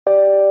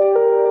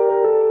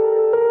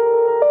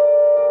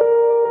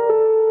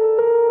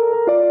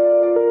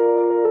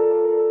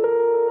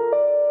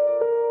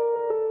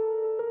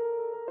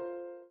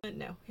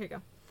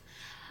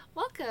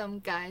Welcome,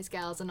 guys,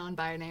 gals, and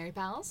non-binary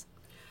pals.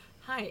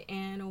 Hi,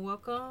 and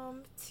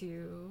welcome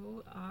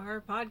to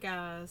our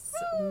podcast,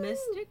 Woo!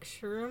 Mystic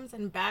Shrooms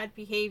and Bad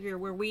Behavior,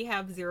 where we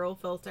have zero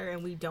filter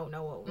and we don't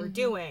know what we're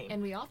doing.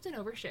 And we often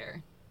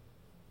overshare.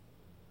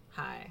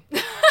 Hi.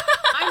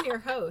 I'm your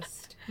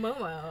host,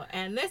 Momo,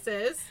 and this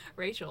is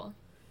Rachel.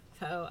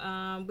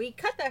 So, we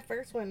cut that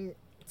first one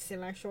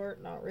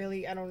semi-short, not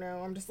really, I don't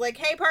know. I'm just like,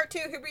 hey, part 2,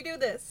 here we do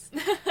this.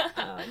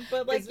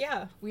 But, like,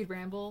 yeah. We'd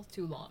ramble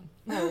too long.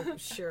 Oh,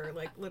 sure,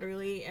 like,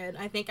 literally. And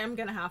I think I'm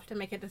gonna have to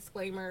make a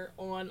disclaimer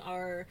on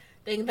our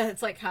thing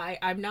that's like, hi,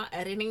 I'm not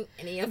editing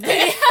any of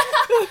this.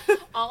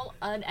 All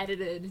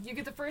unedited. You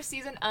get the first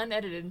season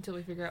unedited until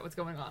we figure out what's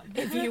going on.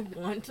 If you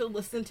want to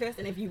listen to us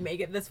and if you make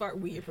it this far,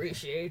 we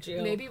appreciate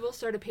you. Maybe we'll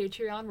start a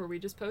Patreon where we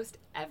just post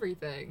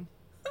everything.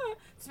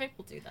 Some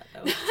people do that,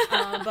 though.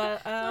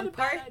 But Not a bad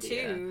part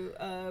idea. 2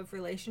 of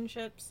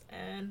relationships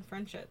and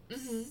friendships.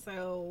 Mhm.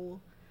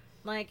 So,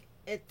 like,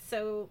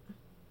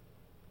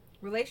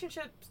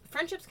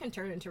 friendships can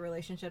turn into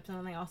relationships, and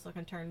then they also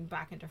can turn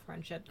back into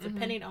friendships,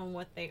 depending on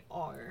what they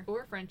are.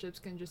 Or friendships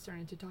can just turn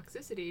into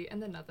toxicity and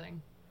then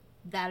nothing.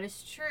 That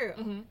is true.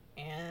 Mm-hmm.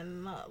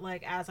 And,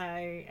 like, as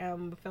I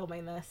am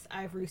filming this,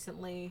 I've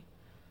recently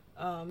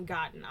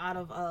gotten out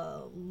of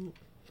a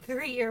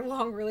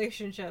 3-year-long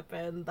relationship,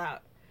 and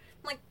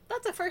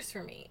that's a first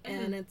for me.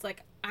 And it's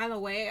like, either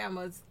way, I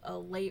was a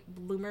late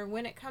bloomer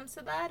when it comes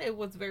to that. It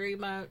was very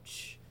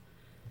much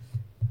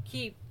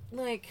keep,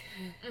 like,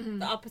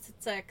 the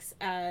opposite sex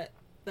at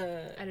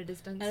a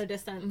distance. At a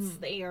distance.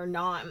 They are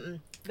not,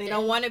 they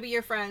don't want to be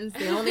your friends.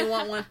 They only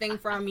want one thing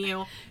from you.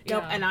 Nope,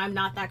 Yeah. and I'm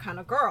not that kind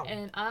of girl.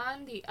 And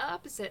on the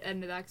opposite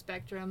end of that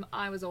spectrum,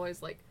 I was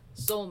always like,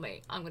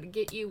 soulmate, I'm gonna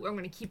get you, I'm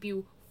gonna keep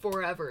you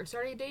forever.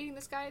 Started dating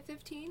this guy at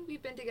 15.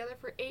 We've been together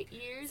for 8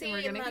 years, and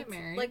we're gonna get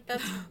married. Like,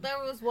 that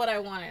was what I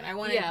wanted.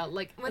 Yeah,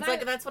 like, when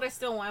like, that's what I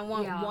still want. I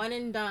want Yeah. one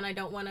and done. I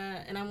don't want to,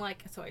 and I'm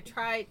like, so I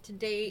tried to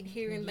date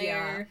here and Yeah.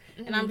 there,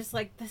 and I'm just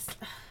like, this.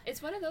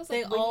 It's one of those,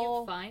 They like, when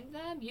all- you find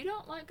them, you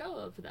don't let go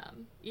of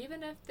them.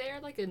 Even if they're,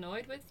 like,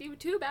 annoyed with you,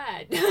 too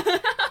bad.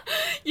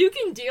 You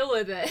can deal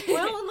with it.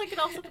 Well, and, like, it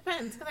also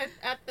depends, because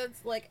at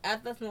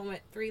this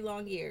moment, 3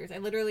 long years, I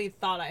literally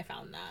thought I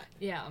found that.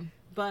 Yeah.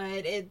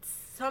 But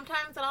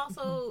sometimes it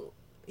also,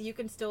 you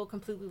can still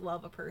completely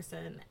love a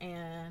person,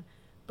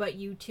 but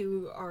you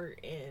two are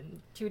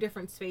in 2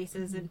 different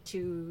spaces and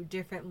 2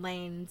 different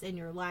lanes in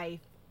your life,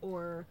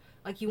 or,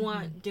 like, you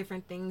want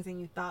different things and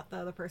you thought the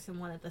other person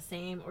wanted the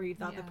same, or you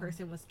thought the Yeah.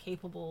 person was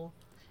capable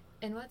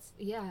And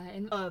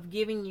and of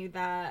giving you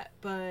that.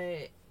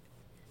 And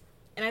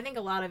I think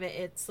a lot of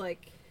it's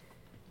like,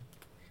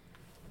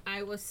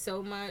 I was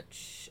so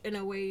much, in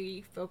a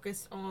way,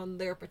 focused on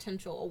their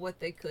potential, or what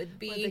they could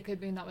be. what they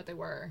could be, not what they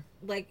were.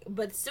 Like,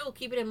 but still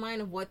keeping in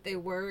mind of what they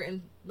were,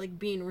 and, like,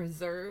 being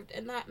reserved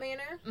in that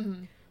manner.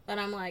 Mm-hmm. That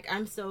I'm like,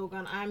 I'm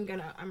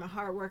a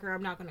hard worker.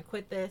 I'm not gonna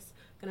quit this.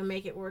 Gonna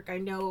make it work. I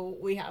know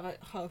we have a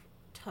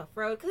tough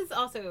road, because it's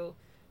also,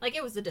 like,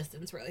 it was a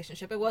distance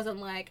relationship. It wasn't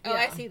like, oh,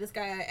 I Yeah. see this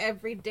guy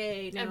every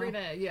day. No. Every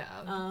day,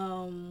 yeah.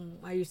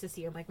 I used to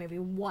see him, like, maybe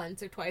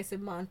once or twice a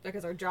month,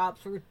 because our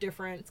jobs were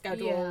different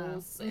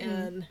schedules. Yeah.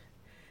 And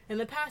in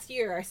the past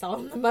year, I saw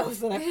him the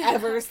most that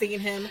I've ever seen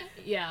him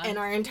Yeah. in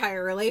our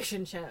entire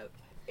relationship.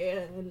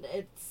 And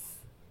it's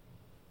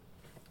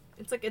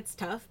like, it's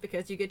tough,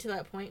 because you get to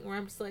that point where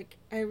I'm just like,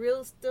 I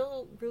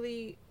still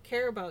really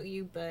care about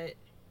you, but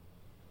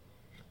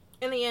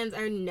in the end,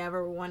 I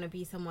never want to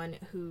be someone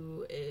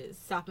who is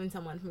stopping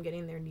someone from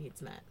getting their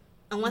needs met,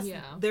 unless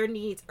Yeah. their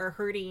needs are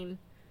hurting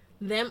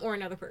them or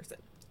another person.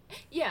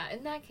 Yeah,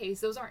 in that case,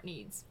 those aren't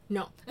needs.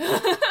 No.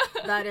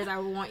 That is, I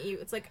want you.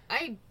 It's like,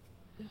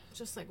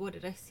 just like, what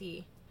did I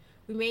see?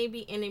 We may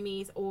be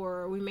enemies,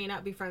 or we may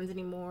not be friends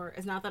anymore.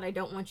 It's not that I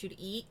don't want you to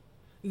eat.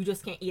 You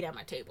just can't eat at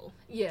my table.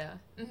 Yeah.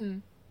 Mm-hmm.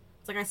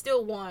 It's like, I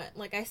still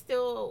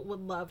would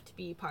love to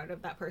be part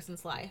of that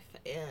person's life,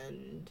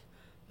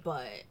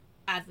 but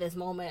at this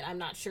moment, I'm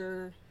not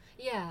sure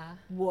Yeah.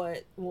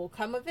 what will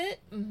come of it.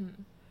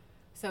 Mm-hmm.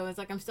 So it's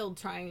like, I'm still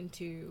trying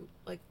to,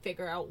 like,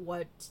 figure out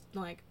what,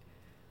 like,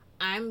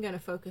 I'm gonna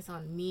focus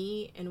on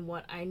me and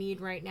what I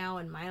need right now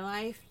in my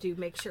life to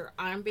make sure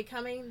I'm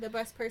becoming the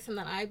best person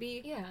that I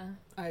be. Yeah.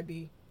 I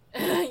be.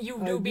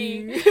 You do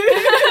be.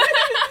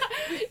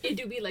 It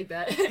do be like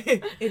that.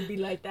 It'd be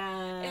like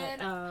that.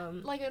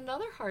 And, like,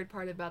 another hard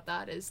part about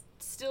that is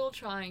still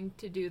trying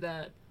to do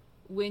that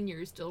when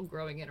you're still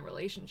growing in a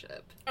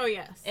relationship. Oh,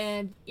 yes.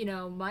 And, you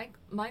know,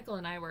 Michael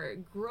and I were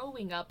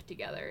growing up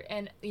together,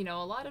 and, you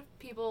know, a lot of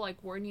people,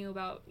 like, warn you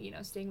about, you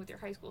know, staying with your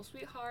high school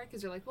sweetheart,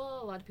 because they're like, well,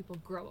 a lot of people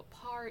grow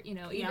apart, you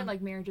know, even, Yeah.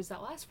 like, marriages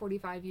that last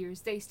 45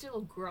 years, they still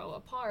grow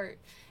apart.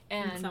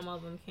 And some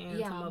of them can,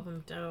 yeah. some of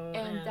them don't.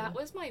 And that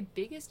was my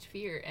biggest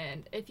fear.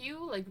 And if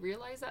you, like,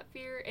 realize that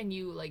fear and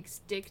you, like,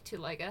 stick to,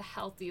 like, a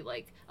healthy,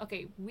 like,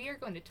 okay, we are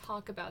going to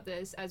talk about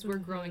this as we're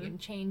growing and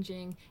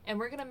changing, and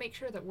we're going to make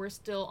sure that we're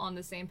still on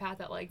the same path,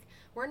 that, like,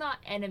 we're not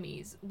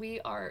enemies. We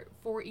are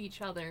for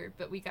each other,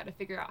 but we got to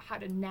figure out how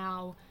to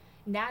now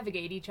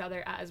navigate each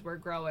other as we're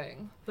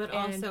growing. But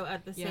And, also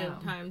at the same yeah.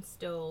 time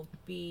still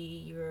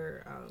be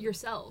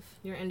Yourself.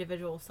 your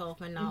individual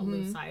self and not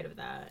lose sight of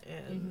that.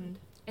 And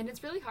And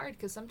it's really hard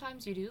because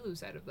sometimes you do lose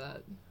sight of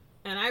that.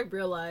 and I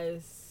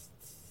realized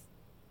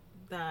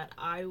that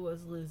I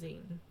was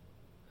losing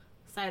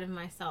sight of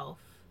myself.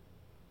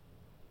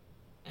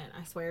 And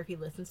I swear if he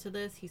listens to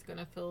this, he's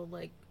gonna feel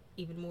like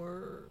even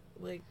more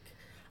like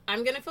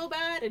I'm gonna feel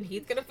bad and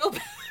he's gonna feel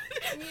bad.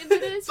 I mean,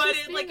 but it's but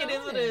just it like being it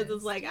is what it is. It's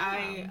honest. like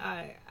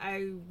Yeah.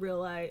 I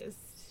realized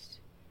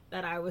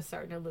that I was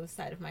starting to lose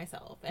sight of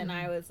myself, and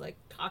I was like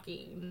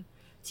talking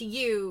to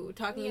you,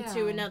 talking to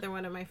Yeah. another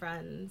one of my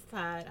friends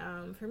that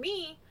for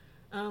me,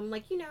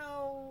 like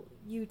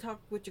you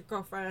talk with your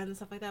girlfriend and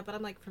stuff like that, but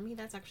I'm like for me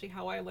that's actually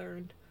how I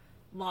learned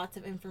lots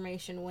of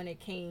information when it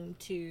came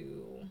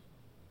to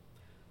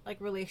like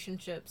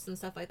relationships and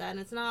stuff like that. And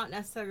it's not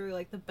necessarily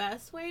like the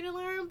best way to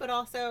learn, but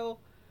also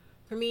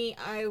for me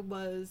I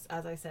was,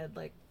 as I said,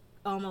 like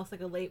almost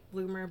like a late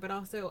bloomer, but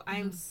also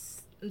I'm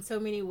in so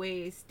many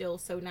ways still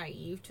so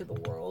naive to the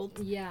world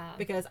Yeah.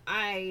 because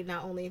I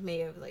not only may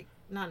have like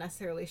not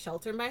necessarily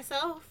sheltered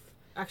myself,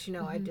 actually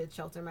no, I did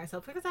shelter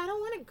myself because I don't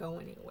want to go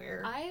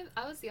anywhere. I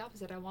was the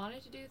opposite. I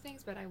wanted to do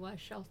things, but I was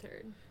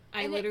sheltered.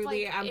 I And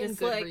literally like, I'm in just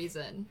good like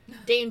reason.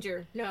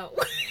 danger, no.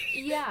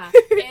 Yeah,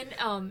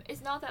 and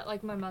it's not that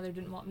like my mother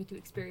didn't want me to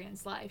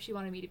experience life. She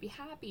wanted me to be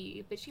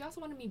happy, but she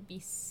also wanted me to be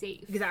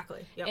safe.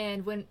 Exactly. Yep.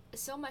 And when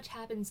so much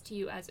happens to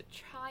you as a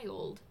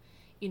child,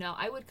 you know,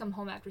 I would come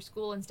home after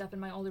school and stuff, and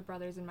my older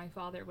brothers and my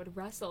father would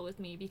wrestle with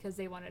me because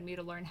they wanted me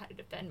to learn how to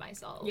defend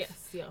myself.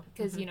 Yes, yeah.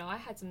 Because, you know, I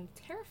had some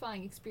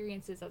terrifying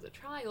experiences as a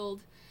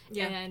child,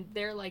 Yeah. and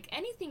they're like,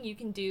 anything you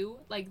can do,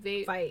 like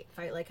Fight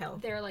like hell.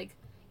 they're like,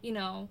 you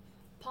know,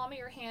 palm of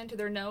your hand to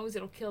their nose,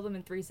 it'll kill them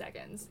in 3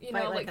 seconds. You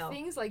Fight know, like like hell.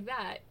 things like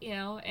that, you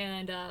know,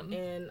 and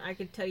And I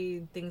could tell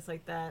you things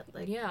like that.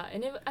 Like yeah,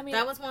 and I mean,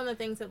 that was one of the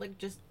things that like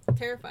just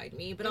terrified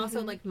me. But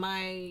also like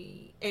my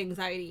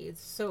anxiety is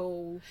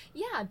so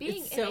yeah,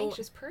 being it's an so-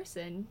 anxious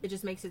person, it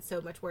just makes it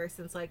so much worse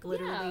since like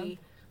literally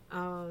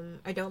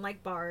I don't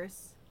like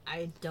bars.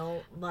 I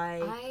don't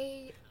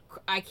like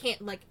I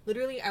can't like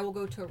literally I will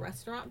go to a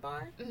restaurant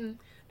bar Mhm.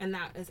 and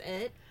that is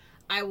it.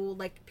 I will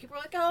like people are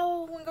like,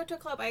 oh, I want to go to a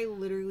club. I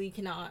literally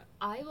cannot.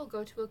 I will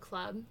go to a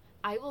club,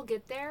 I will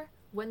get there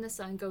when the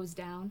sun goes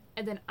down,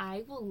 and then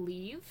I will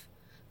leave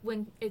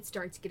when it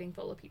starts getting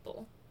full of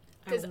people.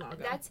 I will Because not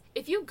go. that's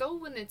if you go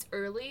when it's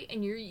early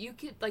and you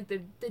could like the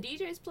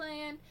DJ's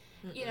playing,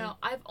 you know,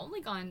 I've only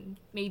gone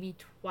maybe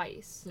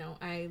twice. No,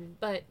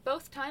 But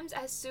both times,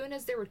 as soon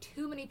as there were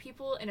too many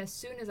people, and as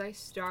soon as I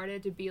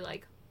started to be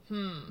like,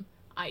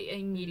 I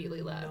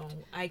immediately left. no,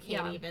 I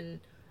can't Yeah.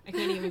 even. I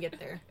can't even get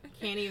there.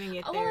 Can't even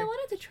get Oh, there. well, I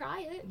wanted to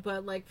try it.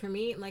 But like for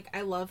me, like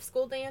I love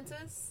school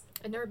dances.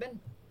 I've never been.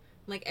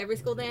 Like every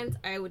school dance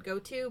I would go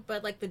to,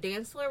 but like the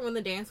dance floor, when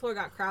the dance floor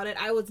got crowded,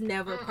 I was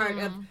never part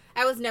of.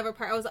 I was never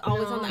part. I was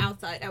always on the No.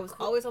 outside. I was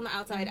always on the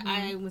outside.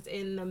 I was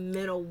in the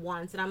middle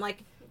once, and I'm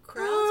like,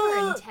 Crowds are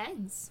 "Ugh."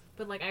 intense.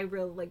 But like I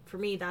really like for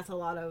me, that's a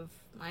lot of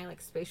my like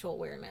spatial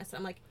awareness.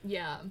 I'm like,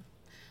 Yeah.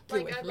 Get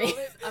Like away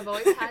I've from me.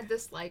 always had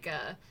this like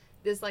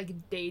this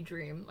like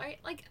daydream, right?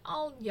 Like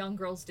all young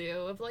girls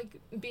do, of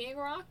like being a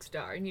rock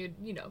star and you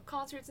know,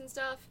 concerts and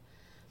stuff.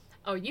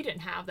 Oh, you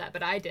didn't have that,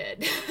 but I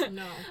did.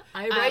 no.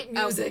 I write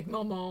music,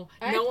 Momo.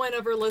 No one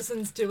ever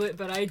listens to it,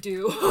 but I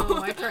do.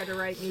 Oh, I tried to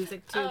write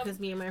music too Um, because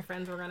me and my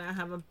friends were gonna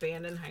have a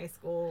band in high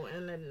school,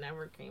 and it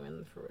never came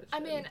in fruition. I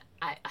mean,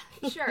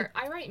 sure,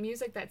 I write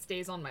music that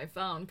stays on my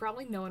phone.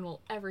 Probably no one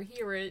will ever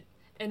hear it,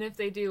 and if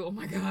they do, oh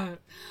my god.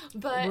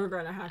 But we're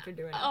gonna have to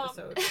do an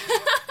episode.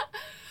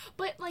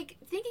 but like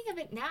thinking of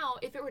it now,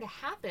 if it were to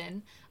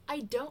happen,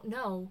 I don't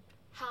know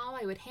how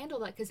I would handle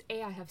that because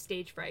A, I have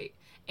stage fright,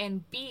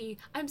 and B,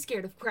 I'm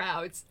scared of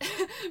crowds.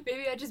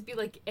 Maybe I'd just be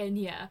like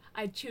Enya.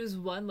 I'd choose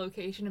one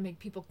location and make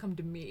people come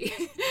to me.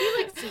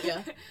 like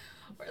Sia.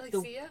 Or like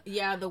The- Sia.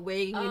 Yeah, the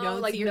way you Oh,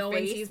 don't like see your no one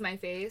face. sees my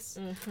face.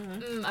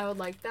 Mhm. I would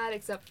like that,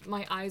 except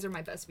my eyes are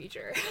my best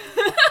feature.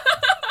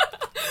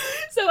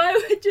 So I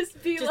would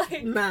just be Just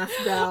like mask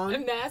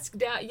down. masked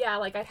down. Yeah,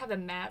 like I'd have a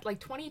mat. Like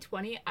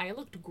 2020, I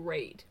looked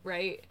great,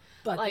 right?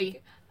 Bucky.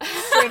 Like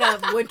Straight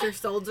up Winter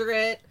Soldier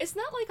it. it's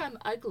not like I'm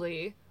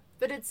ugly,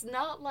 but it's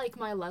not like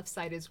my left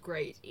side is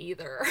great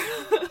either.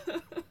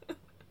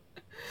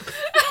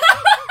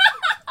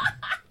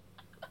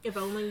 If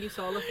only you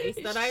saw the face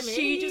that I made.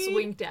 She just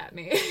winked at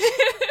me.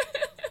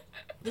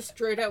 Just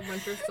straight up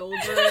Winter Soldier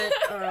it.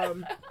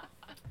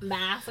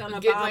 Mask on the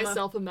Get bottom.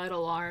 myself a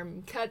metal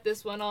arm. Cut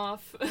this one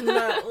off.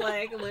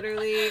 Like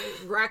literally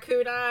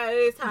raccoon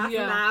eyes, half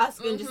Yeah.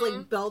 mask, and just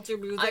like belt your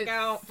music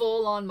out.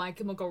 Full on My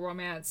Chemical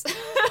Romance.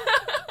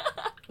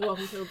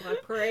 Welcome to the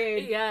Black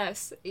Parade.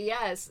 Yes,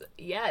 yes,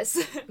 yes.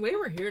 We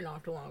were here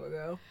not too long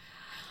ago.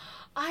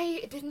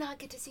 I did not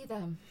get to see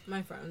them.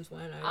 My friends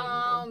went. I didn't go.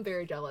 I'm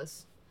very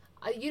jealous.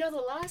 You know, the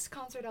last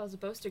concert I was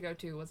supposed to go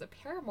to was a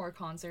Paramore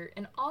concert,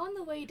 and on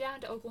the way down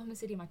to Oklahoma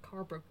City, my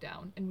car broke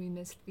down, and we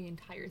missed the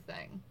entire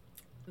thing.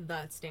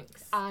 That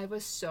stinks. I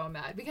was so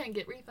mad. We couldn't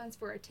get refunds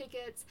for our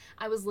tickets.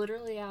 I was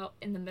literally out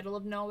in the middle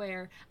of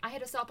nowhere. I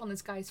had to stop on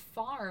this guy's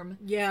farm.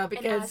 Yeah, And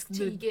because ask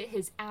to get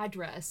his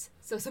address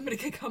so somebody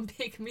could come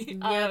pick me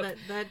up. yeah,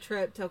 that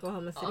trip to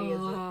Oklahoma City is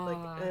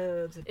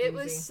it's a doozy. It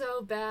was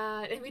so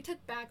bad, and we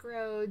took back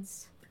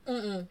roads.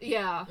 Mm-mm.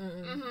 Yeah,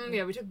 Mm-mm.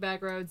 yeah, we took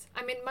back roads.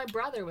 I mean, my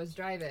brother was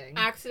driving.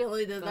 I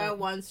accidentally did that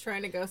once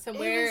trying to go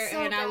somewhere,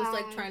 so and I was bad.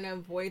 like trying to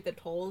avoid the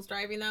tolls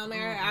driving down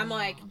there. I'm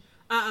like,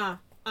 we're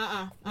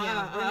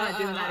not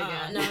doing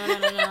that again.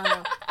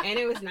 No. And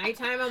it was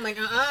nighttime. I'm like,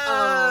 See,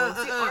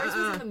 ours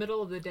was in the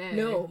middle of the day.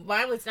 No,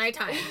 mine was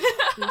nighttime.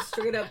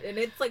 Straight up, and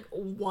it's like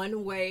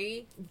one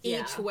way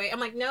each way.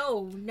 I'm like,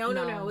 no.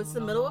 It's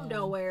the middle of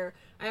nowhere.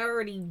 I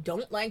already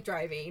don't like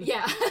driving.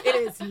 Yeah. It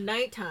is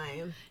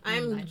nighttime.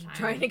 I'm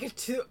trying to get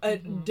to a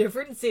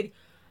different city.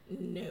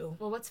 No.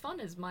 Well, what's fun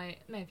is my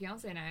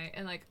fiance and I,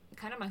 and like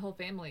kind of my whole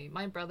family.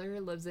 My brother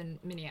lives in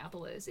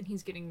Minneapolis, and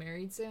he's getting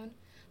married soon.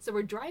 So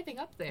we're driving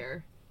up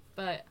there,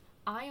 but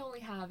I only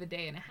have a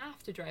day and a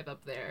half to drive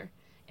up there,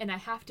 and I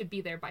have to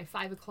be there by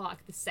 5 o'clock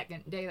the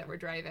second day that we're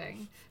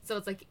driving. So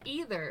it's like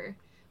either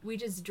we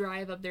just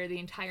drive up there the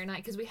entire night,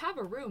 because we have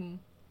a room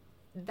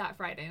that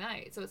Friday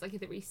night. So it's like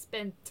either we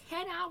spend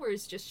 10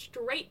 hours just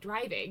straight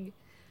driving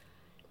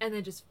and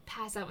then just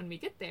pass out when we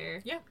get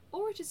there. Yeah.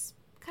 Or just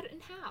cut it in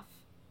half.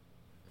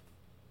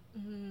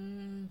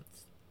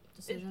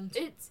 Decisions.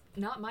 It's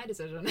not my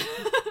decision.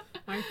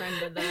 My friend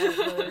did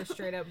that. We were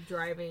straight up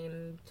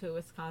driving to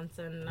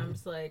Wisconsin, and I'm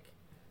just like,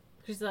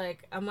 she's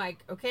like, I'm like,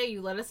 okay,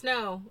 you let us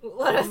know.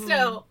 Let us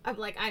know. I'm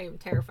like, I am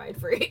terrified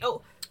for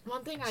you.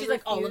 One thing She's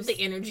like, all of the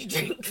energy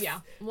drinks. Yeah.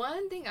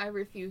 One thing I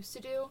refuse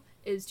to do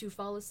is to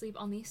fall asleep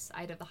on the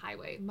side of the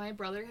highway. My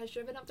brother has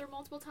driven up there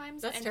multiple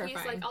times, That's and terrifying.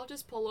 He's like, I'll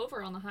just pull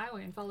over on the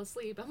highway and fall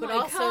asleep. I'm But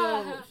like,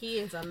 also, he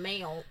is a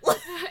male.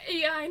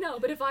 Yeah, I know,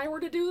 but if I were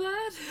to do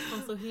that...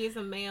 Also, he is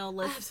a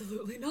male.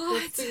 Absolutely not.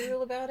 Let's be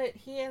real about it.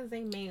 He is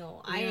a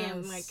male. Yes. I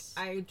am, like,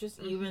 I just,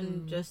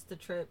 even just the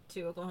trip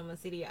to Oklahoma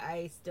City,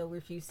 I still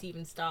refuse to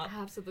even stop.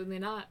 Absolutely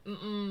not.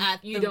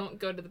 You don't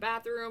go to the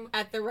bathroom.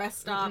 At the rest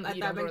stop, at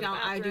that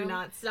McDonald's, I do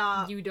not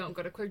stop. You don't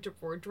go to Quick Trip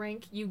for a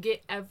drink. You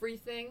get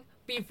everything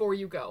before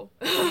you go.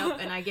 Yep,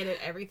 and I get it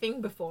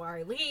everything before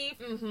I leave.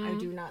 I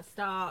do not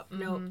stop.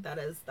 Nope,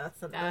 that's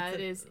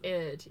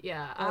it.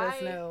 Yeah,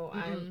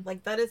 I'm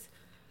like, that's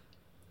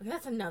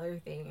another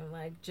thing.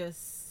 Like,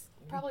 just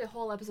probably a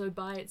whole episode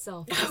by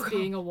itself. Just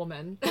being a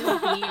woman.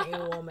 Being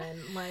a woman,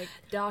 like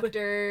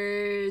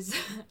doctors,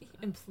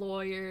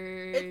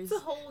 employers. It's a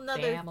whole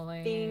nother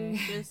family thing.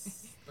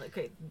 Just like,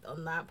 okay,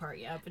 on that part,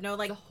 yeah, but no,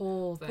 like the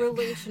whole thing,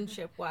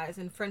 relationship wise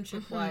and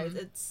friendship wise,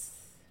 it's.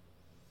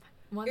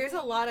 There's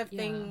a lot of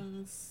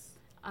things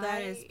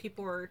that is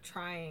people are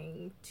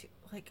trying to,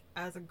 like,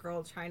 as a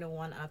girl trying to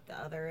one up the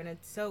other, and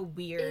it's so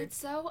weird. It's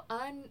so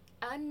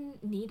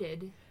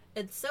unneeded.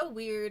 It's so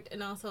weird,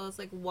 and also it's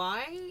like,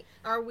 why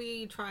are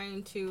we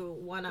trying to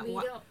one up?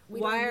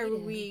 Why are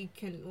we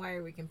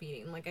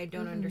competing? Like, I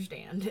don't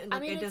understand. Like, I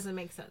mean, it doesn't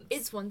make sense.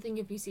 It's one thing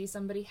if you see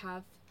somebody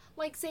have,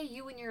 like, say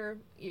you and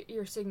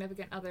your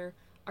significant other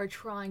are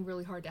trying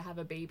really hard to have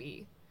a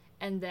baby,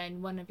 and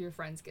then one of your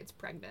friends gets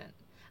pregnant.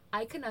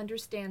 I can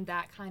understand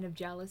that kind of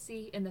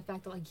jealousy in the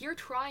fact that, like, you're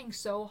trying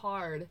so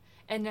hard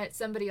and that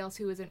somebody else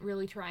who isn't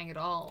really trying at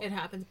all. It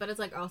happens, but it's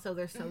like also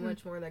there's so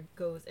much more that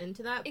goes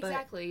into that.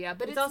 Exactly, yeah.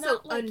 But it's also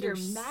not like you're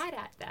mad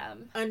at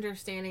them.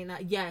 Understanding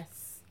that,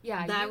 yes.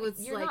 Yeah,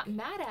 you're like, not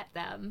mad at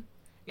them.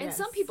 And yes.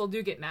 some people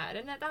do get mad,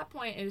 and at that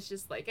point it's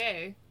just like,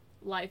 hey,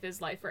 life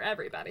is life for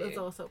everybody. It's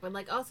also, but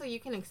like also you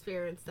can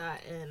experience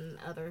that in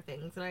other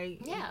things. And I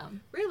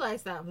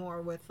realized that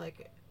more with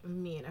like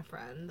me and a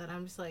friend, that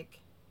I'm just like,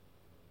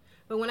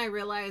 but when I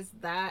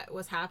realized that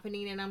was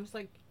happening, and I'm just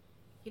like,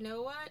 you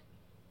know what?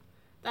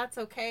 That's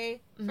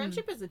okay.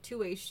 Friendship is a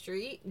two-way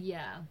street.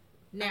 Yeah.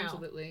 Now,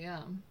 absolutely,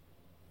 yeah.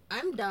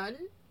 I'm done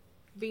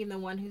being the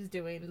one who's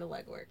doing the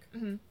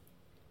legwork.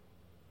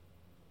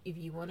 If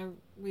you want to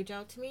reach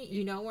out to me,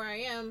 you know where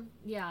I am.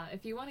 Yeah,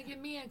 if you want to give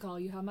me a call,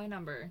 you have my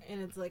number.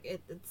 And it's like,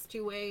 it's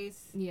two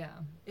ways. Yeah.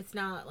 It's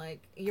not like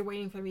you're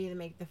waiting for me to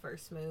make the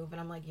first move, and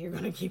I'm like, you're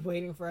going to keep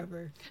waiting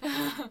forever.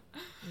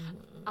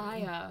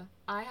 I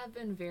have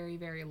been very,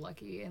 very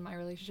lucky in my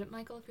relationship.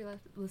 Michael, if you're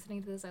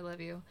listening to this, I love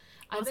you.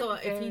 Also,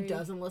 if he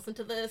doesn't listen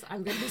to this,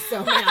 I'm going to be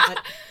so mad.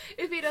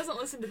 If he doesn't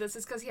listen to this,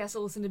 it's because he has to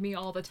listen to me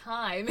all the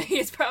time.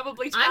 He's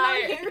probably tired.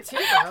 I'm on here too,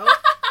 though.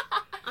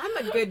 I'm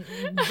a good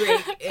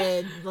break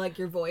in, like,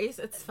 your voice.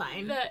 It's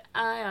fine. But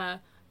I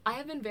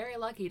have been very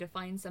lucky to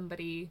find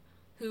somebody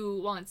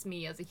who wants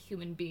me as a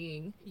human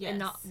being and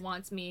not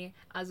wants me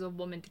as a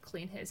woman to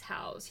clean his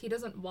house. He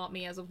doesn't want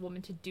me as a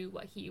woman to do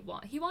what he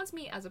wants. He wants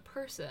me as a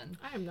person.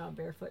 I am not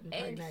barefoot and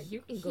pregnant.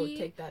 You can go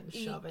take that and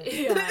shove it.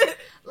 Yeah.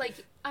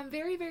 Like, I'm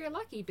very, very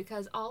lucky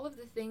because all of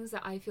the things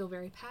that I feel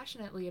very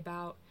passionately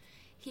about,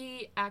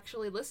 he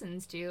actually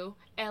listens to.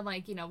 And,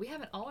 like, you know, we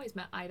haven't always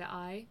met eye to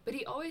eye, but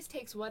he always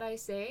takes what I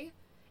say,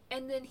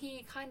 and then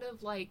he kind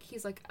of, like,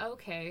 he's like,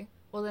 okay,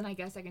 well, then I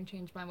guess I can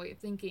change my way of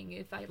thinking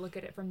if I look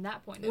at it from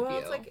that point of view.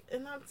 It's like,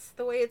 and that's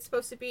the way it's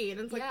supposed to be. And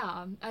it's like,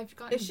 yeah, I've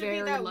gotten it should very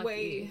be that lucky.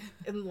 way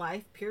in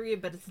life,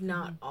 period, but it's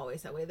not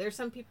always that way. There's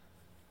some people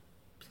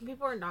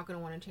are not going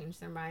to want to change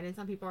their mind, and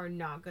some people are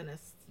not going to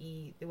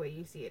see the way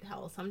you see it.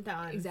 Hell,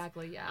 sometimes.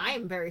 Exactly, yeah. I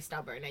am very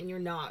stubborn, and you're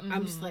not.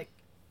 I'm just like...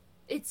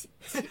 It's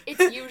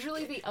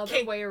usually the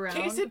other way around.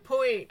 Case in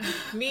point,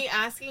 me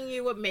asking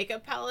you what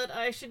makeup palette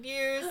I should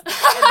use,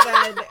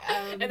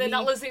 and then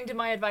not listening to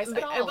my advice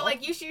at all. But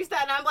like, you should use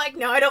that, and I'm like,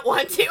 no, I don't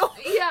want to.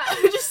 Yeah.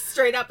 Just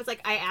straight up, it's like,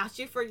 I asked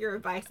you for your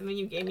advice, and then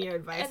you gave me your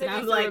advice, and then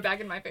I'm you like, threw it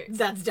back in my face.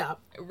 That's dumb.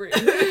 Rude.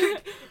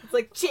 It's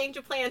like, change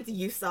your plans,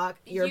 you suck.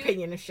 Your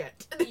opinion is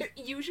shit.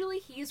 Usually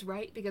he's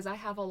right because I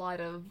have a lot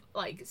of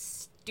like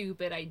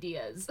stupid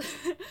ideas.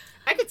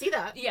 I could see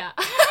that. Yeah.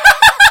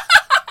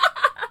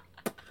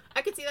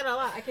 I could see that a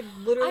lot. I could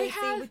literally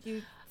see with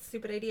you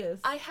stupid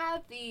ideas. I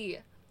have the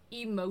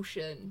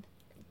emotion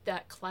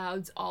that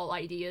clouds all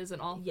ideas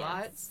and all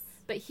thoughts,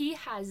 but he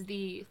has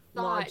the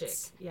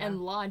thoughts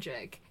and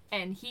logic,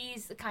 and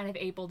he's kind of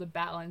able to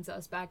balance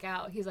us back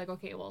out. He's like,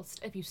 okay, well,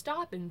 if you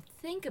stop and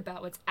think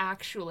about what's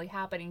actually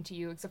happening to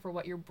you, except for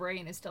what your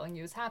brain is telling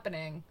you is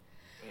happening.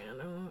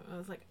 Yeah, no, I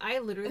was like, I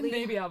literally...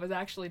 Maybe I was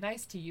actually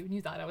nice to you and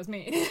you thought I was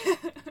mean.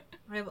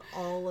 I have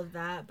all of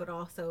that, but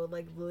also,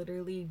 like,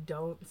 literally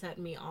don't set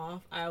me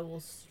off. I will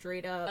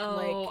straight up,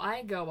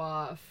 I go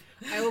off.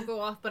 I will go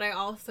off, but I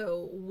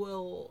also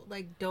will,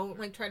 like, don't,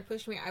 like, try to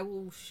push me. I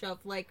will shove,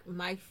 like,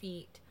 my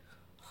feet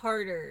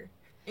harder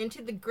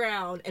into the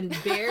ground and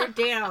bear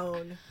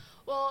down.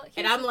 Well,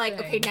 and I'm like,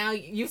 okay, now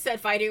you said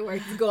fighting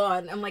words, it's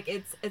gone. I'm like,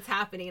 it's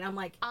happening. And I'm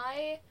like...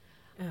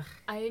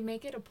 I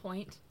make it a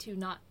point to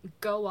not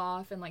go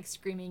off and like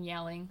screaming,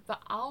 yelling,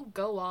 but I'll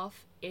go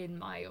off in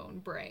my own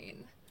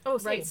brain. Oh,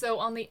 same. Right. So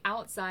on the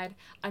outside,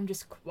 I'm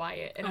just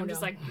quiet and I'm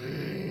just like,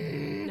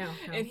 no.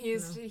 And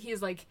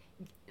he's like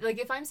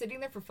if I'm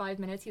sitting there for 5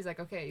 minutes, he's like,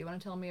 okay, you want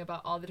to tell me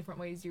about all the different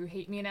ways you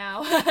hate me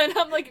now? And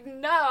I'm like,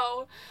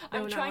 no,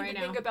 I'm trying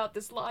to think about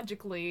this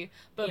logically,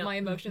 but my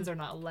emotions are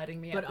not letting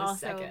me at this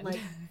second.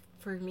 Like,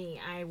 for me,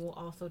 I will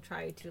also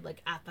try to,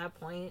 like, at that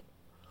point,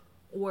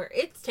 where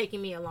it's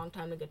taking me a long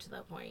time to get to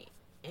that point,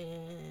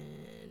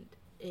 and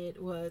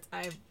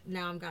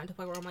I'm gotten to the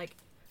point where I'm like,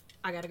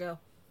 I gotta go.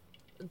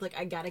 Like,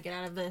 I gotta get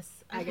out of this.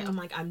 I'm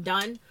like, I'm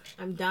done.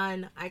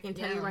 I can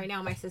tell you right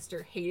now, my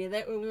sister hated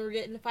it when we were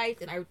getting in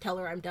fights, and I would tell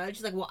her I'm done.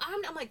 She's like, well,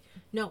 I'm like,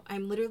 no,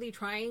 I'm literally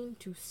trying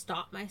to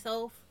stop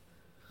myself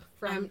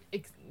from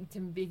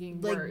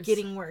being like worse.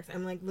 Getting worse.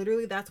 I'm like,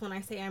 literally, that's when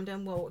I say I'm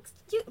done. Well,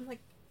 I'm like,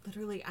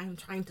 literally, I'm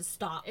trying to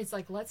stop. It's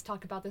like, let's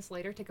talk about this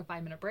later. Take a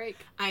 5-minute break.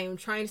 I am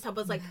trying to stop.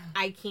 But it's like,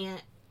 I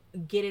can't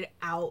get it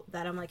out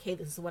that I'm like, hey,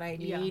 this is what I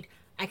need. Yeah.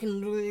 I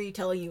can literally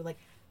tell you, like,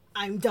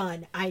 I'm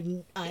done.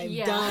 I'm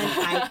done.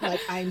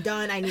 I'm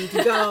done. I need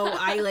to go.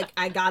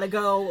 I gotta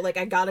go. Like,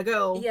 I gotta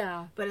go.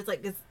 Yeah. But it's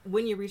like,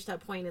 when you reach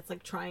that point, it's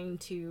like trying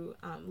to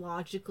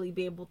logically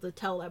be able to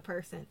tell that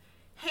person,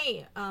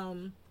 hey,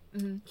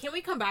 can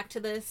we come back to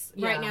this?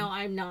 Yeah. Right now,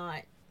 I'm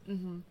not.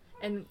 Mm-hmm.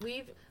 And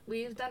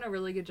we've done a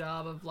really good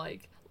job of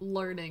like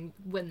learning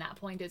when that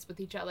point is with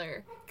each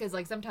other, because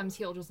like sometimes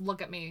he'll just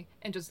look at me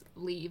and just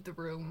leave the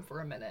room for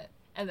a minute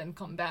and then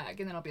come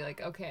back, and then I'll be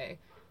like, okay,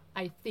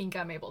 I think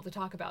I'm able to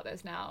talk about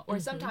this now. Or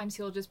sometimes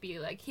he'll just be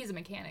like, he's a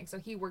mechanic, so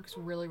he works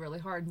really, really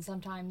hard, and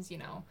sometimes, you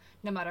know,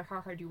 no matter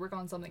how hard you work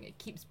on something, it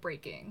keeps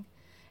breaking.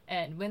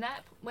 And when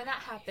that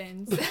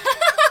happens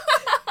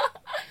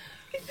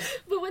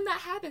but when that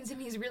happens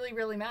and he's really,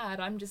 really mad,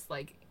 I'm just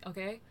like,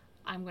 okay,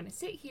 I'm gonna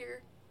sit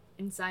here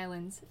in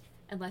silence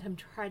and let him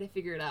try to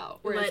figure it out.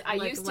 Whereas I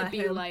used to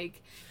be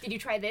like, did you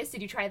try this?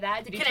 Did you try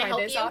that? Did you try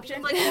this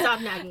option? Like,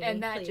 stop nagging and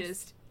me, that please.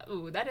 just,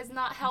 that is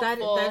not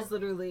helpful. That's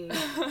literally,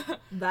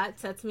 that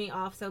sets me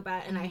off so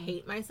bad, and I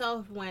hate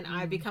myself when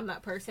I become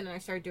that person and I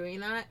start doing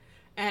that,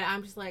 and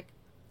I'm just like,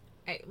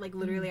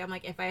 literally, I'm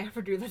like, if I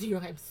ever do that to you,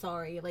 I'm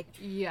sorry. Like,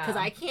 yeah. Because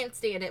I can't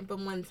stand it, but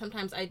when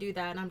sometimes I do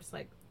that, and I'm just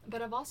like.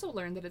 But I've also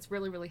learned that it's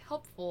really, really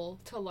helpful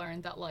to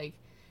learn that, like,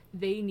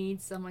 they need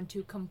someone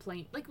to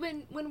complain. Like,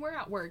 when we're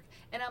at work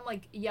and I'm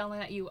like yelling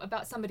at you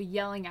about somebody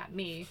yelling at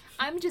me,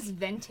 I'm just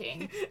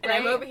venting. And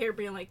I'm over here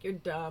being like, you're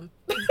dumb.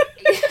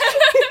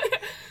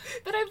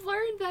 But I've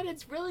learned that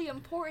it's really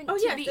important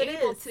to be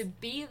able to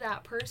be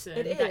that person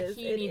that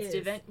he needs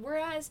to vent.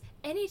 Whereas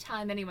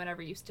anytime anyone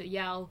ever used to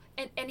yell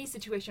in any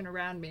situation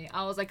around me,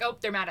 I was like, oh,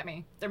 they're mad at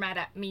me. They're mad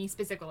at me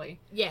specifically.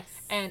 Yes.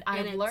 And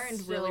I've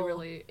learned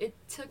really, it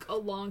took a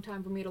long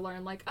time for me to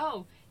learn, like,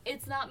 oh,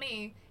 it's not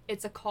me.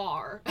 It's a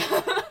car.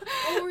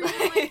 Or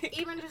like,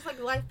 even just like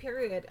life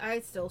period. I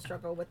still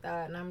struggle with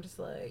that, and I'm just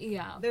like,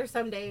 yeah. There's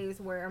some days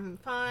where I'm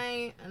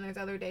fine, and there's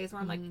other days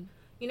where I'm like,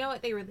 you know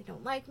what, they really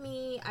don't like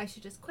me. I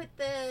should just quit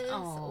this.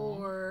 Aww.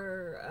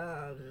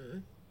 Or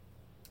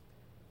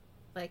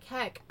like,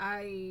 heck,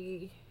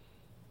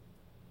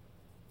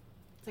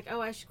 it's like,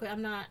 oh, I should quit.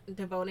 I'm not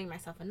devoting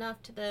myself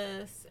enough to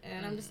this.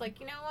 And I'm just like,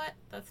 you know what?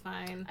 That's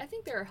fine. I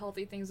think there are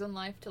healthy things in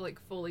life to, like,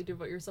 fully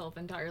devote yourself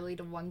entirely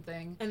to one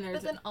thing. And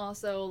but then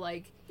also,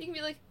 like, you can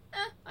be like,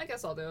 I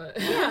guess I'll do it.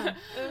 Yeah,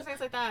 it was things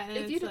like that. And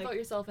If it's you devote like,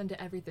 yourself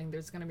into everything,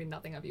 there's gonna be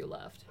nothing of you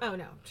left. oh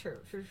no, true.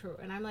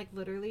 And I'm like,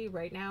 literally,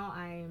 right now,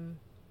 I'm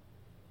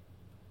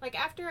like,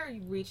 after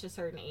I reach a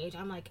certain age,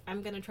 I'm like,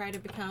 I'm gonna try to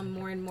become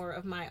more and more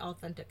of my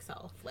authentic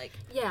self, like,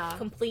 Yeah.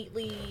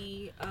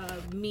 completely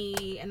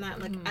me. And that,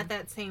 like, at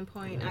that same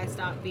point, I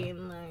stopped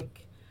being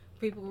like,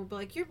 people were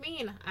like, you're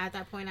mean. At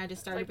that point, I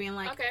just started Like, being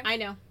like, okay. I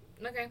know.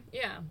 Okay,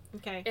 yeah.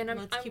 Okay, And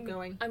let's keep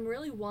going. I'm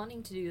really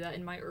wanting to do that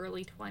in my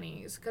early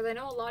 20s because I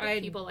know a lot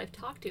of people I've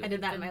talked to. I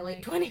did that in my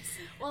late 20s.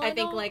 Well, I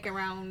think like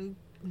around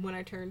when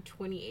I turned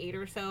 28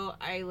 or so,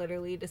 I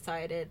literally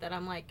decided that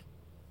I'm like,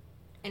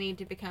 I need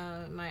to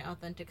become my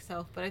authentic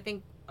self. But I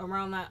think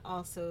around that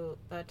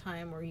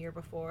time or year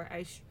before,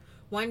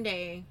 one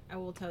day, I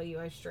will tell you,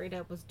 I straight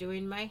up was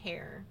doing my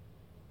hair,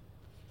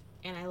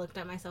 and I looked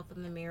at myself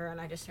in the mirror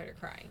and I just started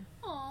crying.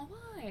 Aw,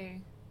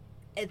 why?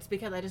 It's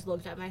because I just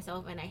looked at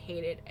myself and I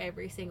hated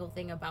every single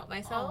thing about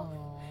myself.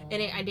 Aww.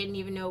 And I didn't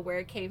even know where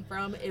it came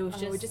from. It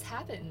was it just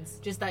happens.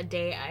 Just that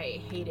day,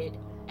 I hated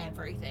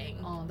everything.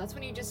 Oh, that's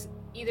when you just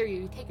either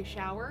you take a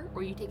shower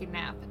or you take a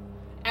nap.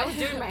 I was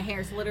doing my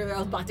hair, so literally I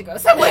was about to go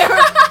somewhere.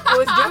 I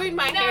was doing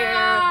my hair,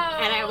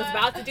 and I was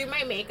about to do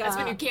my makeup. That's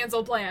when you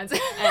cancel plans.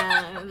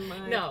 And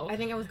like, no, I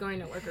think I was going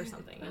to work or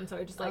something, and so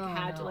I just like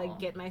had to like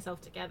get myself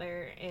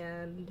together.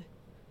 And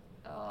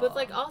but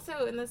like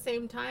also in the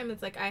same time,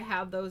 it's like I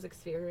have those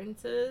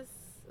experiences.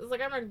 It's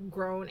like I'm a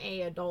grown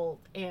adult,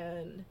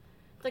 and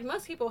it's like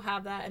most people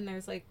have that, and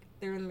there's like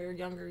they're in their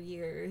younger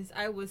years.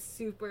 I was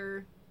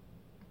super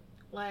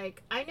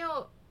like, I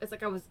know it's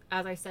like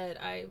as I said,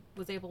 I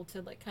was able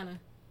to like kind of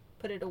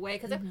put it away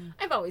because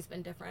I've always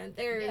been different.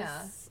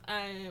 There's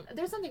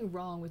nothing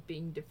wrong with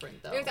being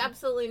different, though. There's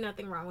absolutely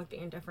nothing wrong with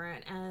being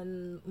different,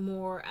 and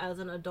more as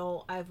an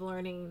adult, I've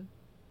learning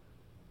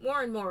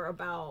more and more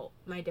about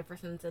my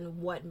differences and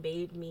what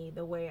made me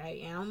the way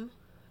I am.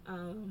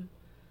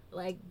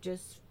 Like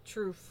just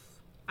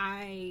truth,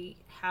 I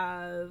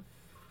have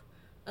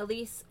at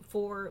least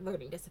 4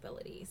 learning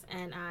disabilities,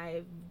 and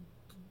I've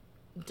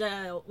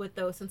dealt with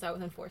those since I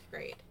was in 4th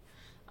grade.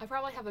 I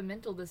probably have a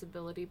mental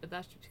disability, but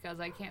that's just because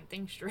I can't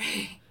think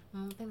straight.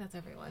 I think that's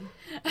everyone.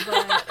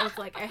 But it's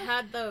like I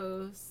had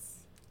those,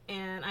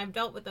 and I've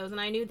dealt with those,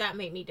 and I knew that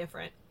made me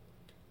different.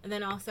 And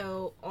then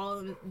also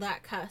on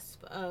that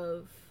cusp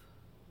of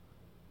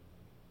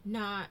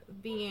not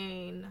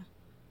being,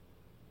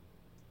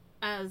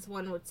 as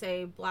one would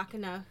say, black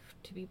enough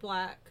to be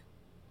black,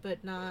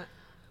 but not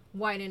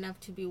white enough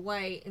to be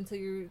white, and so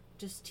you're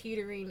just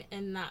teetering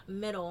in that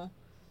middle,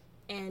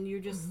 and you're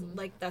just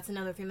like, that's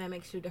another thing that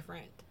makes you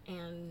different.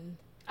 And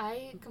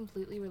I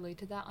completely relate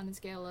to that on a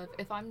scale of,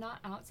 if I'm not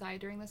outside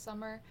during the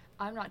summer,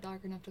 I'm not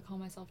dark enough to call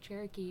myself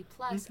Cherokee.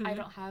 Plus, I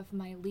don't have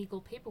my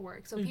legal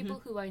paperwork. So people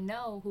who I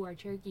know who are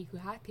Cherokee who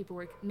have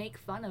paperwork make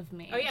fun of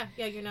me. Oh, yeah,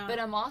 you're not. But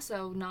I'm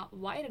also not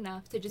white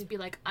enough to just be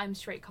like, I'm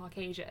straight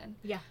Caucasian.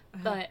 Yeah.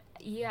 But,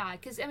 yeah,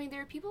 because, I mean,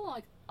 there are people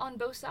like on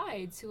both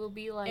sides who will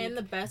be like... And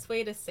the best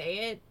way to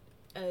say it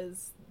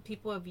is,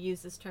 people have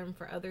used this term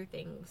for other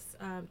things,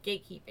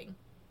 gatekeeping.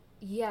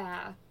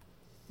 Yeah.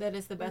 That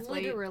is the best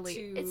Literally.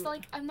 way to... It's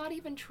like, I'm not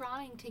even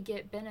trying to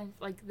get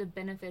the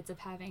benefits of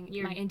having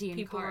my Indian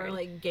people card. People are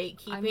like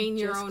gatekeeping I'm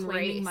your just own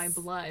claiming race. my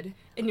blood.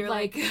 And you're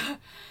like,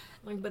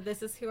 but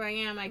this is who I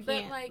am. I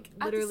can't like,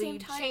 literally at the same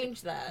time,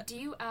 change that. Do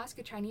you ask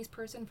a Chinese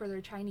person for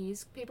their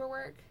Chinese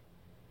paperwork?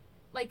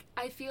 Like,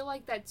 I feel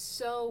like that's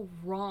so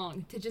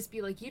wrong to just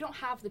be like, you don't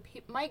have the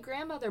my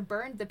grandmother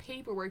burned the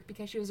paperwork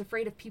because she was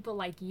afraid of people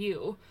like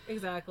you.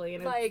 Exactly.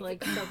 And it's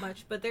like so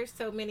much. But there's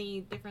so many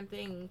different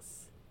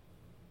things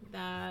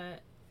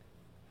that...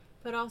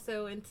 But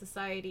also in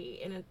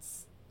society, and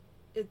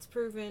it's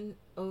proven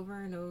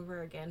over and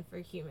over again for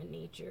human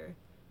nature,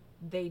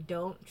 they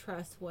don't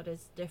trust what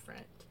is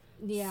different.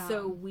 Yeah.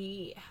 So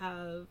we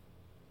have,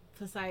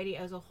 society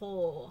as a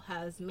whole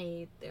has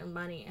made their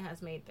money,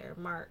 has made their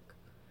mark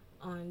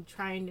on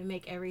trying to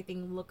make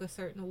everything look a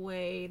certain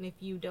way, and if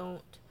you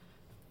don't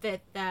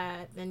fit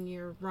that, then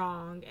you're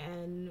wrong.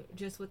 And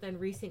just within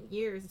recent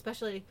years,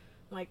 especially,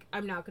 like,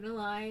 I'm not gonna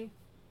lie,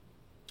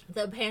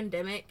 the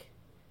pandemic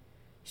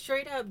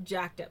straight up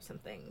jacked up some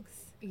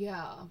things.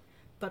 Yeah.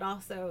 But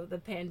also the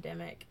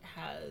pandemic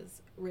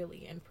has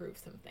really improved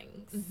some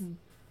things.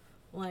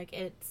 Like,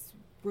 it's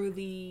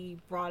really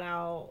brought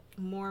out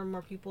more and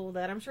more people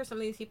that I'm sure some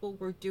of these people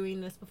were doing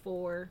this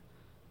before,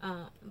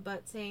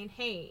 but saying,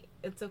 hey,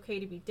 it's okay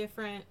to be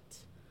different.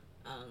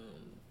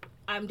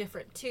 I'm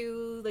different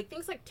too. Like,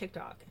 things like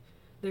TikTok.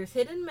 There's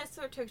hit and miss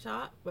for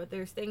TikTok, but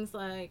there's things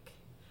like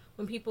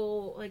when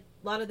people, like,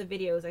 a lot of the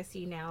videos I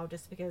see now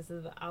just because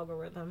of the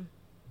algorithm,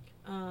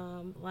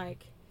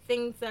 like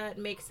things that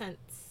make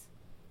sense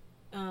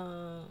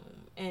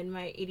in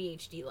my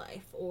ADHD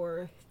life,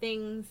 or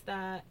things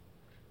that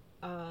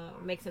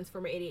make sense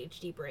for my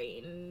ADHD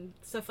brain and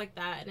stuff like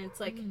that. And it's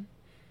like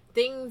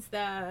things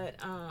that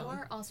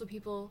or also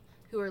people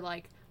who are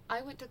like,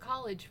 I went to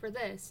college for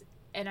this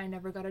and I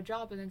never got a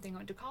job in the thing I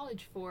went to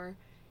college for,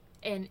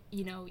 And,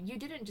 you know, you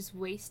didn't just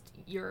waste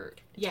your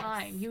Yes.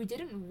 time. You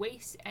didn't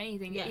waste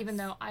anything, Yes. even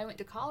though I went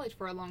to college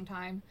for a long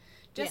time.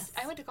 Yes.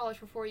 I went to college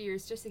for 4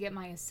 years just to get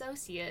my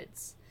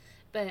associates,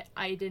 but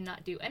I did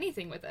not do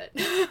anything with it.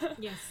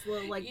 Yes,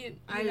 well, like, you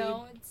I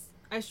know, it's...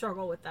 I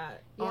struggle with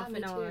that Yeah, off me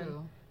and on.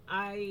 too.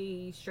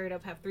 I straight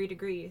up have 3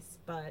 degrees,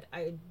 but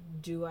I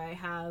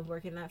have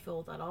work in that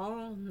field at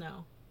all?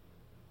 No.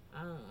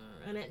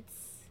 And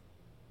it's,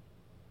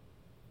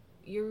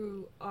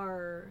 you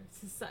are,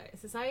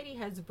 society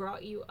has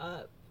brought you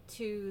up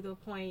to the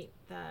point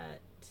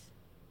that,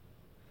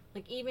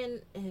 like,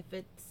 even if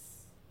it's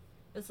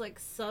like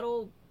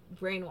subtle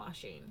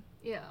brainwashing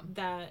Yeah.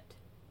 that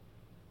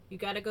you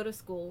gotta go to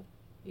school,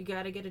 you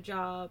gotta get a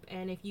job,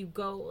 and if you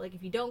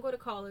don't go to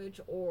college,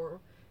 or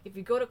if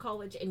you go to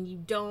college and you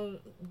don't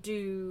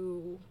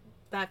do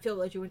that field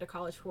that you went to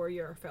college for,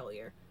 you're a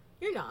failure.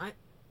 You're not.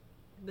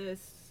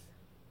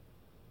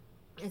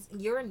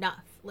 You're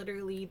enough.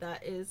 Literally,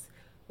 that is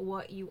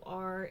what you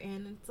are.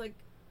 And it's like,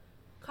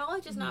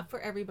 college is not for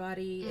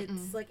everybody. Mm-mm.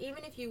 It's like,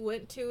 even if you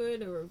went to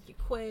it or if you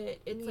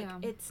quit, it's Yeah.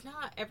 like, it's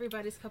not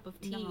everybody's cup of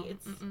tea. No,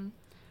 It's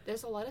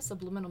there's a lot of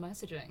subliminal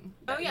messaging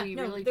Oh, that yeah, we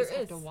no, really there just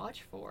have to is.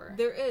 watch for.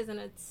 There is, and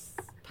it's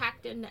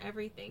packed into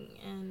everything.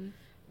 And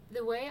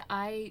The way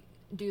I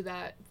do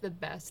that the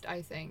best,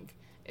 I think,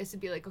 is to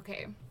be like,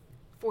 okay,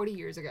 40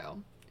 years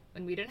ago,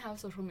 when we didn't have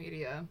social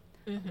media,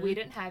 we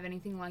didn't have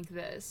anything like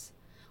this,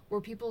 were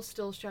people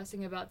still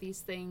stressing about these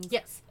things?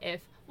 yes,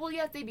 Well,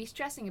 yes, they'd be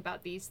stressing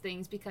about these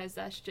things because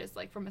that's just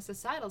like from a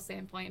societal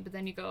standpoint, but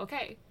then you go,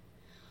 okay,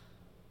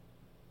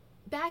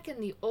 back in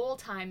the old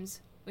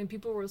times when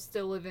people were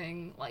still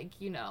living like,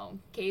 you know,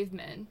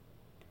 cavemen,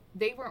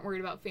 they weren't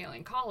worried about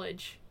failing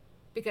college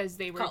because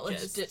they were college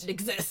just... didn't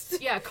exist.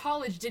 Yeah,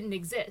 college didn't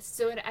exist.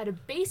 So at a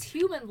base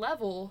human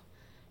level,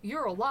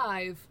 you're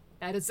alive.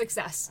 That is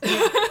success.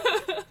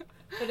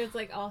 But it's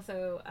like,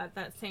 also at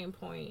that same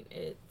point,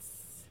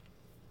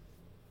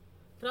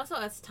 but also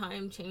as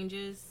time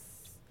changes,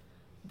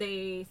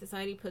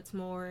 society puts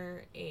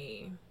more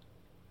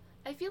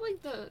I feel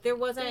like there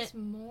wasn't, there's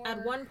more...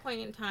 at one point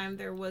in time,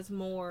 there was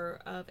more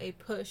of a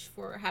push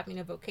for having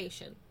a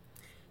vocation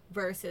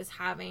versus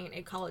having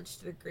a college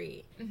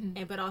degree.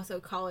 Mhm. But also,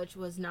 college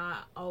was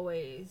not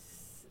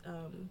always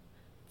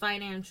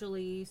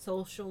financially,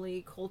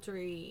 socially,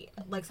 culturally,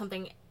 like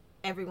something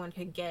everyone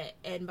could get.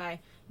 And by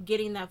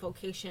getting that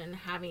vocation,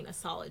 having a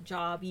solid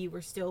job, you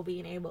were still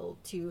being able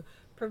to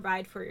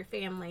provide for your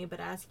family. But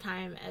as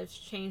time has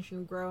changed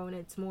and grown,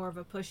 it's more of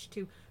a push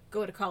to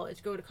go to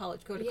college, go to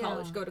college, go to Yeah.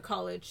 college, go to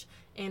college.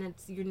 And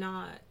you're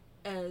not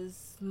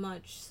as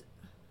much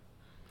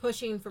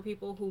pushing for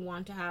people who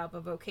want to have a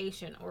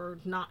vocation or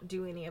not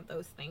do any of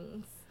those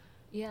things,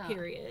 Yeah.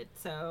 period.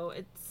 So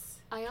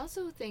it's, I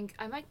also think,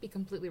 I might be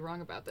completely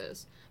wrong about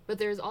this, but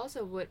there's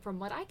also, from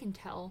what I can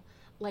tell,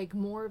 like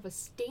more of a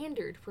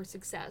standard for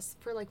success.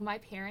 For like my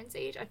parents'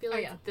 age, I feel Oh,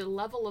 like yeah. the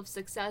level of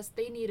success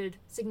they needed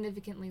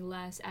significantly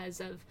less as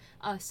of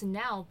us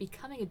now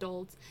becoming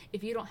adults.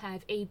 If you don't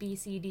have A, B,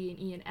 C, D, and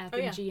E, and F, Oh,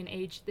 and yeah. G, and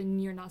H, then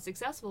you're not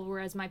successful,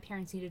 whereas my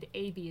parents needed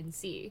A, B, and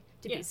C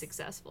to be Yes.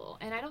 successful.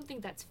 And I don't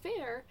think that's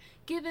fair,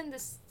 given the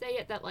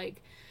say that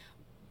like,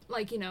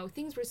 you know,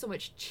 things were so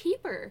much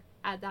cheaper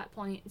at that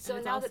point. So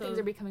it's now that things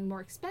also- are becoming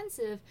more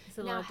expensive, it's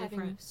a now lot having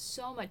different.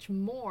 so much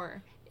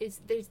more is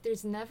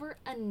there's never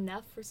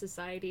enough for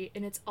society,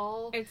 and it's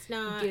all It's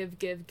not. give,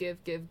 and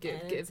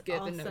it's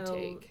and no also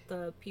take.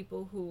 the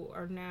people who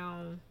are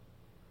now,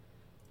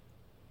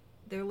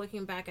 they're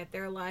looking back at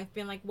their life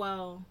being like,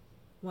 well,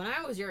 when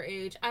I was your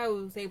age, I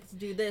was able to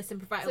do this and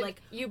provide, It's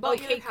like, you bought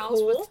okay, your house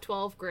cool. with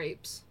 12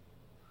 grapes.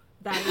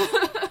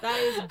 that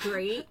is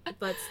great,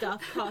 but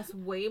stuff costs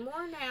way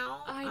more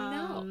now. I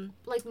know.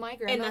 Like my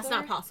grandmother, And that's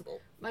not possible.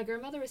 my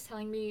grandmother was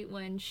telling me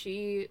when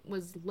she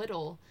was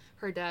little,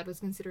 her dad was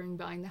considering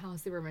buying the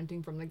house they were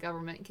renting from the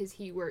government because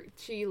she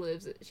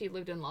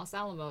lived in Los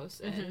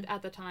Alamos, and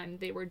at the time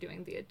they were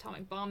doing the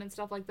atomic bomb and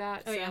stuff like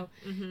that. Oh, So yeah.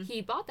 Mhm.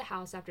 he bought the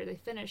house after they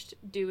finished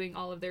doing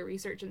all of their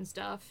research and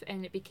stuff,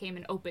 and it became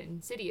an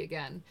open city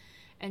again.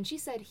 And she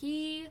said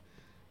he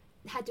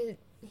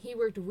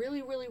worked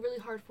really, really, really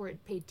hard for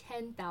it, paid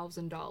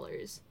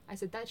 $10,000. I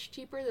said, that's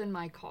cheaper than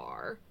my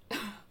car. I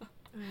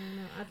don't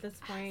know. At this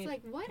I point, was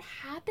like, what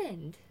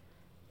happened?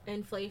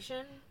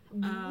 inflation.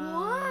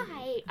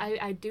 Why?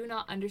 I do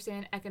not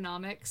understand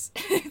economics.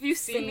 If you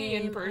see me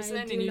in Same, person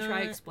I and do you try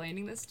not-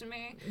 explaining this to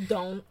me,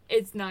 Don't.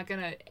 it's not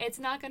gonna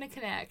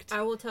connect.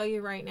 I will tell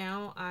you right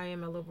now, I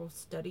am a liberal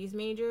studies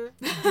major.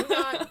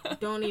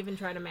 Don't even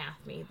try to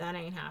math me. That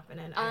ain't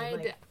happening.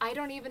 I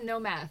don't even know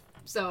math,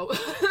 so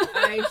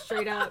I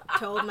straight up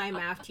told my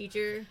math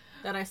teacher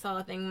that I saw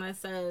a thing that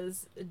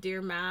says,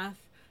 "Dear math,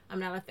 I'm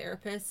not a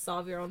therapist.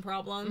 Solve your own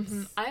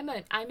problems." I'm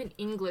an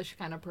English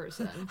kind of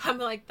person. I'm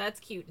like, that's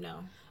cute. No.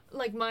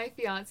 Like my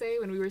fiance,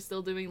 when we were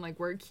still doing like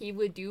work, he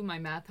would do my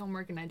math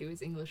homework and I do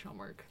his English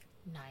homework.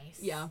 Nice.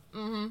 Yeah.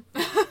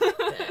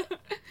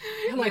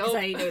 I'm like, 'cause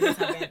Yup. I know this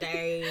every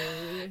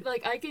day.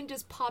 Like, I can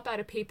just pop out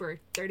a paper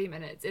 30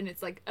 minutes and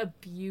it's like a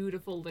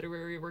beautiful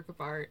literary work of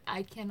art.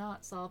 I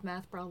cannot solve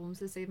math problems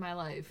to save my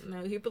life.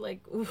 No, he'd be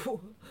like,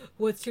 ooh,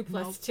 what's 2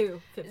 plus Nope.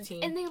 2?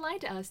 15. And they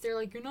lied to us. They're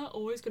like, you're not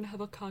always going to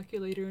have a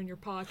calculator in your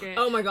pocket.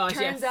 Oh my gosh,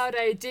 Turns yes. out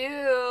I do.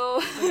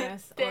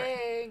 Yes.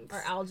 Thanks.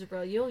 Or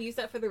algebra. You'll use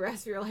that for the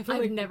rest of your life. I'm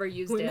I've like, never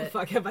used when it. the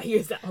fuck have I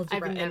used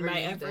algebra I've never in my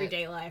used it.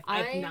 everyday life?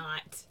 I- I've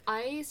not.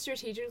 I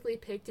strategically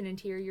picked an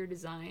interior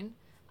design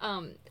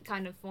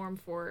kind of form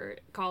for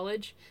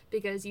college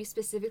because you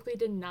specifically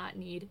did not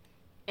need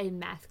a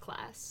math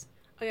class.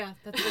 Oh yeah,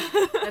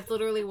 that's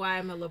literally why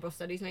I'm a liberal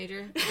studies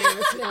major. There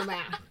was no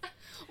math.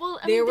 Well,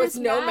 I There mean, was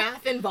there's no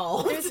math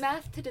involved. There's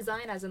math to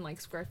design, as in like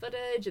square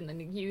footage, and then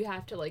you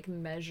have to like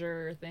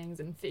measure things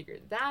and figure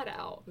that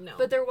out. No.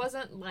 But there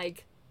wasn't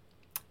like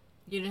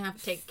You didn't have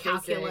to take physics,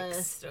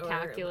 calculus. Or,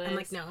 calculus. I'm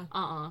like,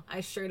 no.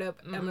 I straight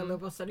up am a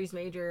liberal studies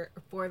major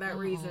for that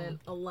reason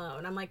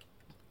alone. I'm like,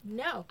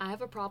 no. I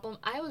have a problem.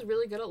 I was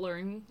really good at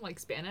learning like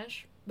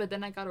Spanish, but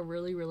then I got a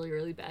really, really,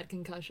 really bad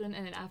concussion,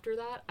 and then after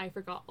that, I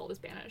forgot all the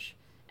Spanish,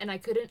 and I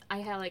could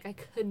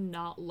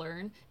not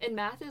learn. And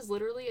math is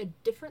literally a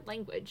different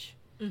language.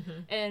 Mm-hmm.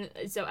 And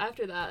so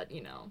after that,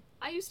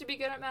 I used to be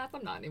good at math.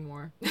 I'm not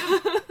anymore.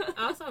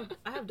 Also,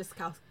 I have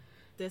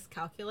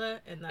dyscalculia,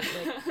 and that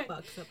like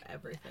fucks up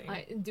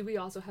everything. Do we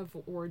also have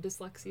word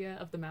dyslexia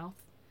of the mouth?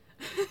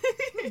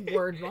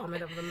 Word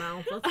vomit of the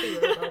mouth. Let's be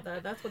real about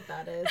that. That's what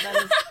that is. That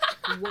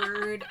is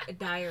word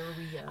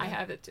diarrhea. I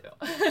have it too.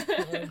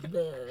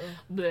 Bleh.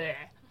 Bleh.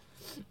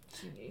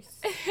 Jeez.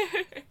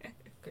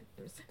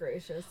 Goodness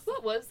gracious.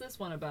 What was this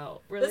one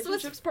about? was-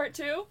 Relationships part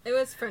 2? It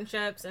was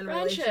friendships and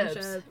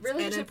relationships.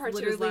 Relationship and part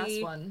 2 was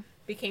last one.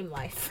 became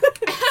life.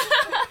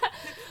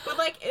 But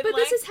like, in But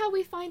life, this is how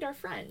we find our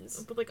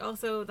friends. but like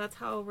also that's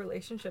how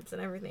relationships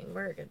and everything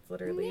work. It's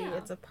literally Yeah.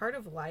 it's a part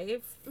of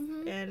life,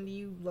 and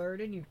you learn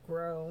and you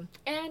grow.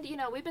 And,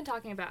 we've been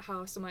talking about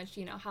how so much,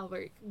 how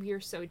we're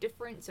so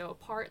different, so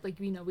apart. Like,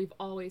 we've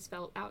always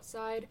felt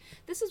outside.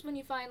 This is when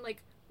you find,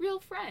 like, real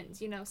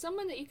friends,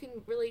 someone that you can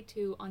relate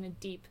to on a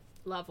deep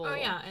level. Oh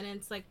yeah, and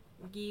it's like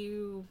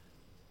and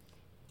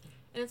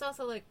it's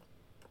also like,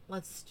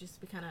 let's just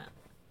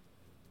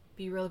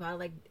be real about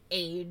like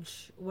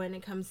age when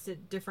it comes to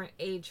different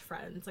age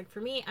friends. Like for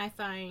me, I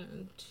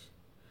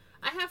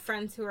have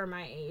friends who are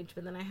my age,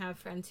 but then I have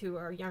friends who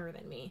are younger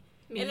than me.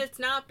 And it's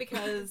not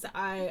because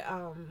I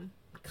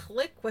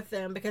click with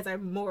them because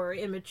I'm more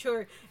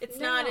immature. It's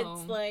not.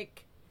 It's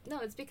like, no,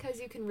 it's because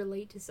you can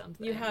relate to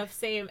something. you have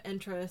same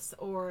interests,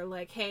 or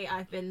like, hey,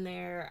 I've been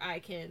there. I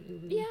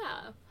can.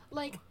 Yeah.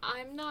 Like,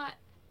 I'm not,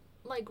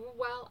 like,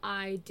 while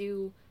I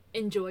do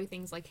enjoy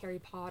things like Harry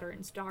Potter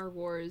and Star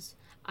Wars,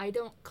 I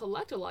don't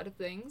collect a lot of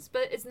things,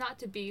 but it's not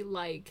to be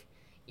like,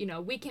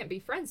 we can't be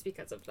friends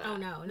because of that. Oh,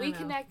 no, we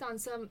connect on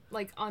some,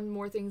 like, on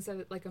more things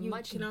at, like, a You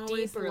much can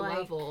always, deeper like,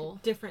 level.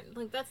 Different.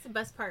 Like that's the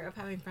best part of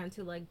having friends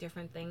who like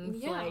different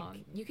things. Yeah, Like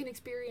you can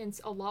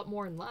experience a lot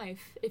more in life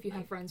if you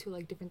have friends who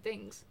like different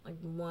things. like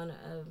one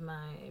of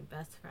my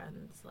best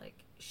friends, like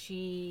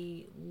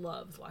she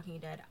loves Walking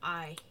Dead.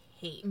 I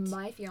hate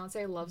My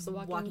fiance loves The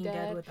Walking, Walking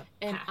Dead with a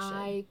and passion.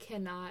 I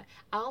cannot.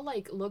 I'll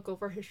like look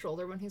over his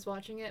shoulder when he's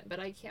watching it, but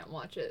I can't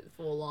watch it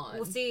full on.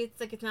 Well, see, it's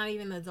like it's not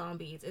even the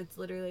zombies. It's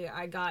literally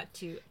I got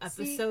to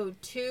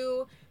episode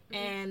 2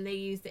 and they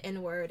used the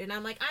N word, and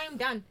I'm like, I am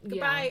done.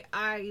 Goodbye.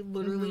 I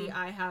literally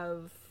I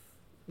have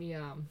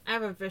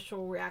a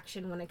visceral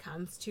reaction when it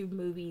comes to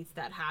movies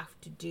that have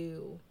to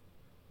do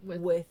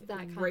with that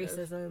kind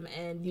racism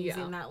and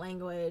using that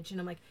language, and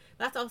I'm like,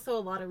 that's also a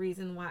lot of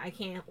reason why I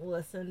can't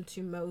listen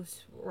to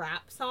most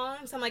rap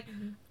songs. I'm like,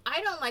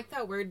 I don't like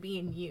that word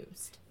being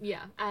used.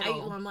 Yeah, at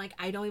all. I'm like,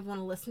 I don't even want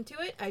to listen to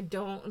it. I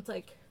don't. It's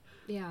like,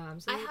 Yeah,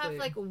 absolutely. I have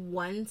like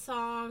one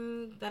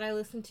song that I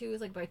listen to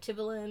is like by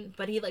Timbaland,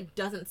 but he like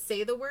doesn't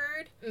say the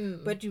word,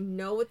 but you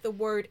know what the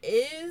word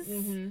is.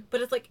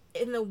 But it's like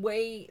in the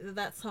way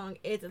that song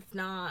is, it's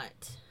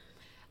not.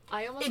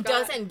 It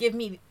doesn't give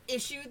me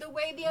issue the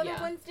way the other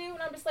ones do,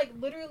 and I'm just like,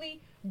 literally,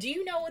 do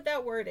you know what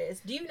that word is?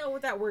 Do you know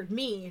what that word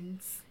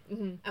means?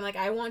 I'm like,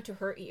 I want to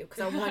hurt you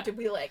because I want to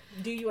be like,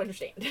 do you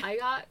understand? I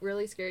got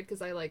really scared because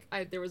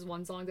there was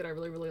one song that I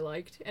really, really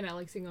liked, and I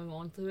like singing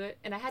along to it,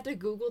 and I had to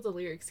Google the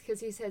lyrics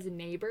because he says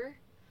neighbor,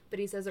 but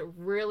he says it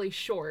really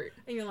short.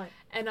 And you're like,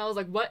 and I was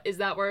like, what is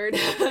that word?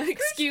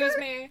 Excuse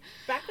me.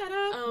 Back that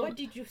up. What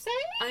did you say?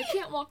 I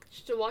can't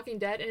watch The Walking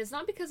Dead, and it's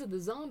not because of the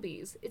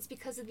zombies. It's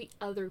because of the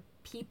other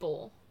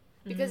people.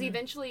 Because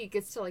eventually it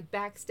gets to, like,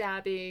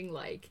 backstabbing,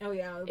 like... Oh,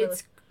 yeah.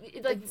 It's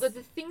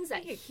the things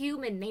that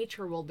human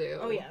nature will do.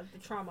 Oh, yeah. The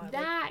trauma.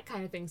 That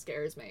kind of thing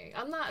scares me.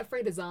 I'm not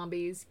afraid of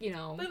zombies, The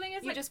thing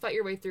is, you just fight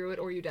your way through it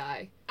or you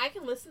die. I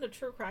can listen to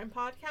true crime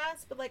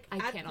podcasts, but, like... I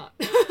cannot.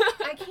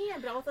 I can,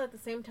 but also at the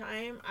same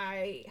time,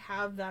 I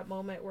have that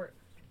moment where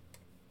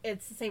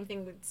it's the same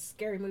thing with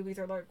scary movies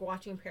or, like,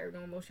 watching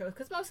paranormal shows.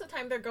 Because most of the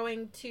time they're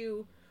going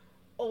to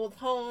old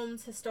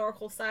homes,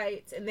 historical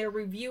sites, and they're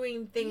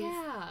reviewing things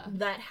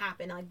that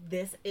happen. Like,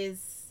 this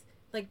is...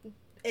 Like,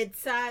 it's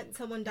sad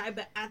someone died,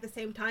 but at the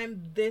same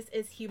time, this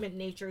is human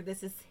nature.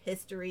 This is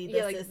history.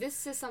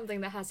 This is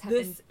something that has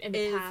happened in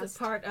the past. This is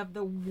part of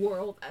the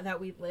world that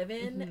we live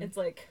in. Mm-hmm. It's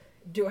like,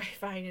 do I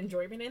find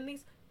enjoyment in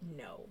these?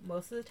 No.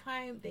 Most of the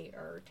time, they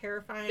are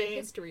terrifying. The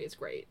history is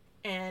great.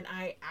 And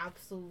I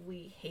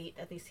absolutely hate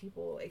that these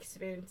people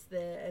experienced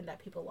and that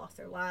people lost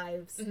their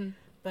lives. Mm-hmm.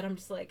 But I'm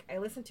just like, I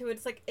listen to it.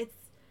 It's like, it's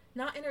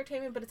not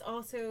entertainment, but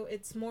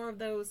it's more of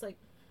those, like,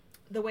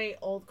 the way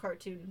old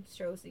cartoon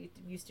shows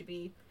used to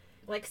be.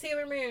 Like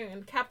Sailor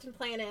Moon, Captain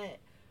Planet,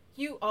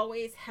 you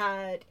always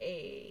had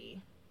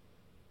a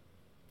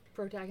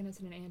protagonist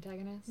and an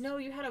antagonist. No,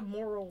 you had a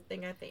moral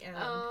thing at the end.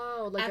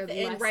 Oh, like at the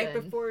end, right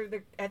before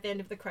at the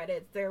end of the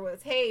credits, there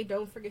was, "Hey,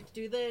 don't forget to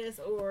do this,"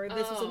 or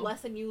 "This was a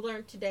lesson you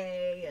learned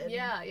today." And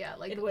yeah,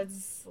 like it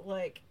was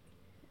like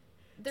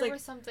there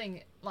was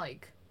something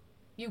like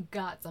you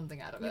got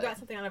something out of it. You got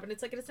something out of it.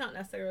 It's like it's not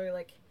necessarily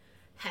like,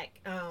 heck,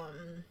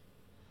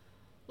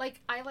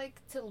 like, I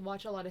like to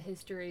watch a lot of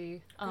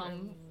history, I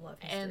love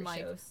history and, like,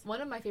 shows. one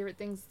of my favorite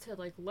things to,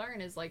 like, learn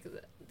is, like,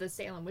 the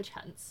Salem witch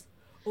hunts.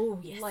 Oh,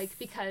 yes. Like,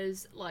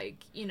 because, like,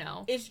 you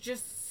know... It's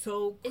just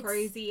so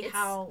crazy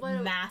how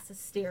mass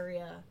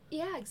hysteria...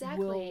 Yeah,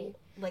 exactly. Will,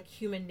 like,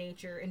 human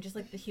nature and just,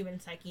 like, the human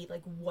psyche,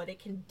 like, what it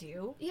can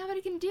do. Yeah, what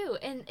it can do.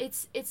 And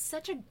it's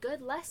such a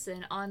good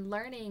lesson on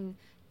learning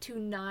to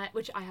not...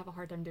 Which I have a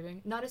hard time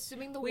doing. Not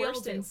assuming the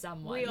worst in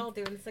someone. We all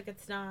do. It's like,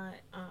 it's not...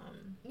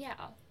 yeah.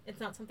 It's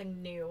not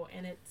something new,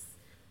 and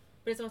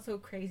but it's also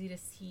crazy to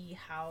see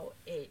how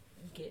it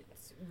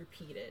gets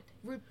repeated.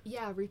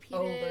 Repeated.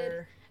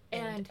 Over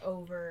and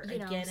over you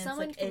know, again.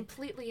 Someone like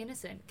completely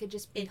innocent could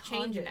just be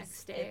hung the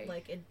next day.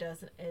 It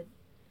doesn't,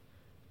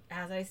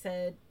 as I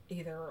said,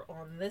 either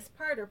on this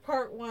part or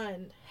part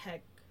 1,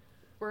 heck.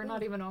 We're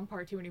not even on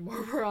part 2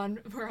 anymore. We're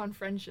on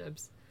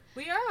friendships.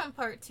 We are on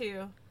part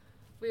 2.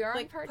 We are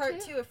on part 2?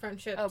 Part 2 of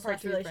friendships. Oh, part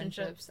 2 of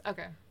relationships.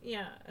 Okay.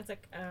 Yeah, it's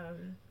like,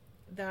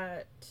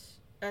 that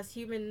as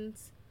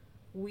humans,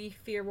 we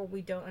fear what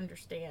we don't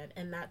understand,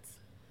 and that's...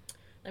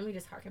 Let me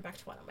just harken back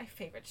to one of my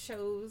favorite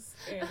shows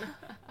in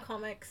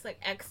comics, like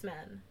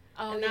X-Men.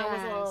 Oh, and that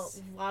was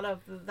a lot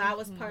of... That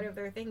was part of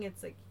their thing.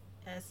 It's like,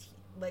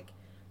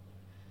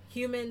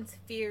 humans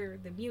fear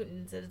the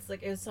mutants, and it's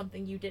like, it was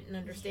something you didn't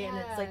understand.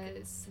 Yes. It's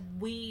like,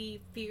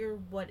 we fear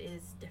what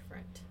is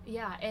different.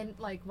 Yeah, and,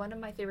 like, one of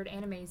my favorite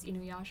animes,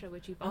 Inuyasha,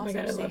 which you've also seen.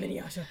 Oh my god, I love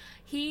Inuyasha.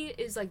 He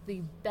is, like,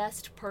 the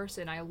best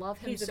person. I love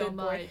him so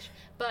much.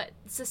 But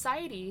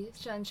society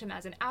shuns him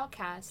as an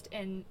outcast,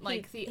 and,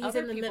 like, the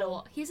other people...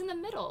 Middle. He's in the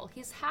middle.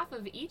 He's half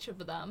of each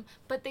of them,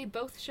 but they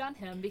both shun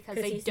him because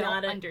they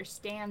don't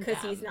understand them.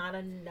 Because he's not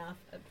enough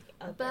of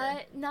the other.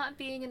 But not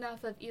being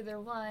enough of either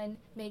one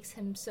makes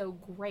him so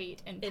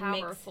great and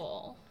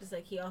powerful. It's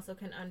like he also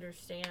can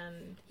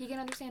understand... He can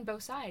understand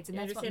both sides, and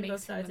that's what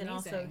makes him amazing. And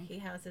also he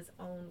has his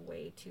own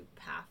way to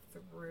path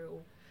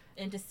through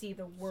and to see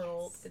the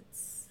world.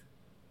 Yes.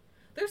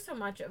 There's so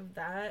much of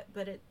that,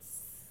 but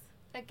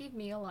that gave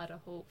me a lot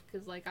of hope,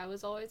 because, like, I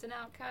was always an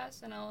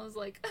outcast, and I was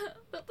like,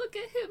 but look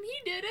at him,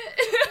 he did it.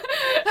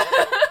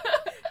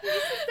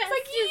 It's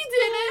like, he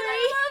did it,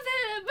 I love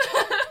him.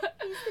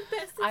 He's the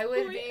best I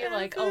would be,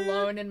 like,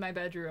 alone in my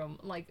bedroom.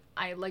 Like,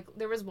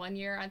 there was one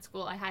year at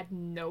school, I had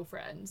no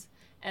friends,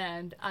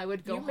 and I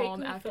would go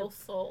home after... You make me feel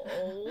so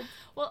old.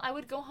 Well, I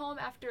would go home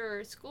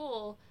after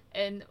school,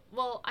 and,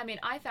 well, I mean,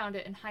 I found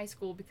it in high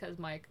school because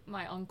my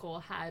uncle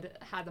had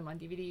them on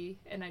DVD,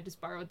 and I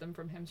just borrowed them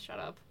from him. Shut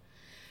up.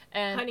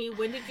 And honey,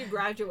 when did you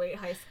graduate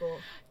high school?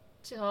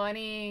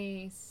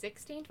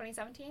 2016,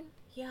 2017?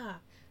 Yeah.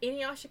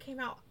 Inuyasha came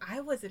out,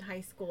 I was in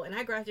high school, and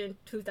I graduated in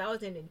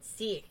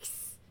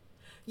 2006.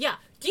 Yeah.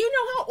 Do you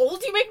know how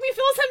old you make me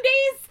feel some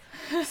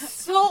days?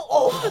 So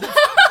old.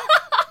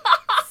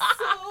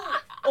 So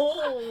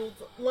old.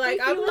 Like,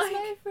 I'm like...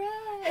 my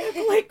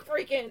friend. Like,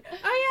 freaking...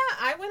 Oh,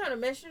 yeah, I went on a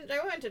mission. I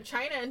went to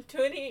China in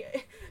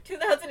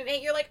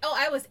 2008. You're like, oh,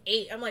 I was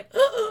 8. I'm like,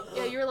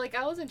 yeah, you were like,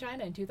 I was in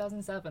China in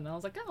 2007. And I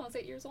was like, oh, I was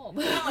 8 years old.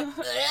 I'm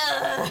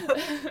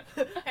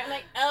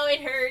like, oh,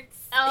 it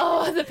hurts.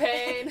 Oh, the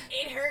pain.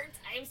 It hurts.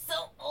 I'm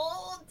so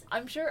old.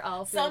 I'm sure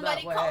I'll feel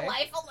Somebody that way. call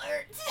Life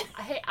Alert.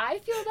 Hey, I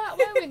feel that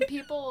way when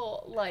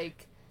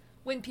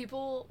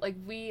people, like,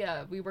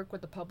 we work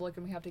with the public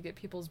and we have to get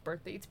people's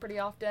birth dates pretty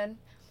often.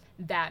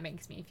 That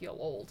makes me feel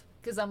old.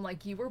 Because I'm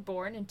like, you were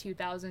born in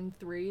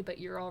 2003, but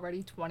you're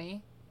already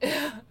 20.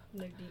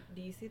 Like,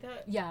 do you see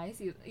that? Yeah, I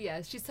see.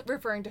 Yeah, she's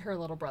referring to her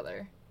little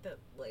brother.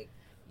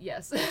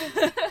 Yes.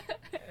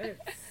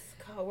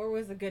 God, where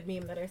was a good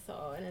meme that I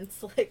saw? And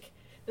it's like,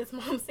 this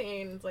mom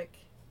saying, it's like,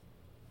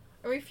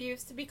 I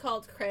refuse to be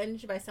called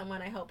cringe by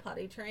someone I hope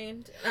potty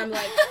trained. And I'm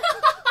like,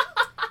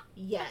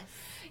 yes.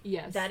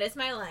 Yes. That is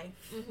my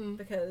life. Mm-hmm.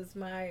 Because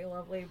my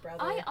lovely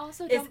brother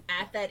is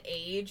at that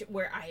age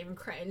where I am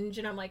cringe,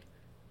 and I'm like,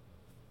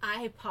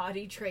 I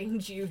potty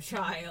trained you,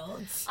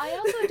 child. I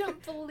also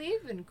don't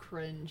believe in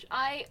cringe.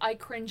 I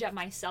cringe at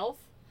myself.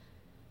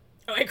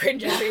 Oh, I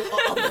cringe at you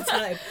all the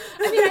time.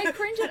 I mean, I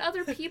cringe at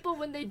other people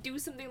when they do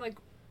something, like,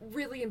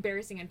 really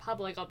embarrassing in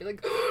public, I'll be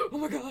like, oh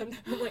my god.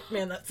 I'm like,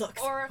 man, that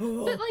sucks. Or,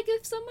 but like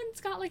if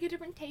someone's got like a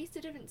different taste,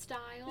 a different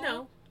style.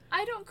 No.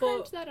 I don't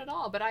cringe that at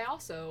all, but I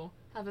also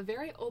have a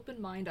very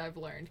open mind, I've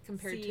learned,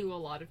 compared to a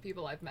lot of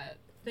people I've met.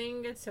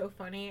 Thing it's so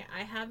funny.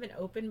 I have an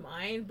open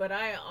mind, but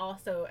I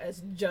also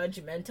as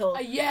judgmental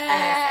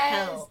Yes! as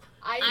hell.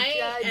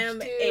 I am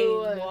too.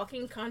 a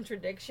walking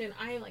contradiction.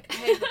 I am like, I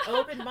have an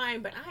open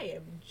mind, but I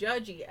am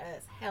judgy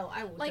as hell.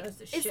 I will like, judge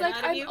the it's shit like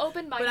out of I'm you.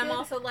 open-minded. But I'm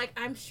also like,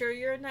 I'm sure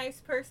you're a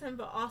nice person,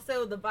 but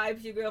also the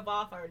vibes you give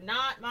off are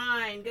not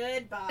mine.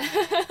 Goodbye.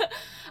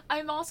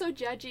 I'm also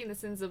judgy in the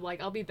sense of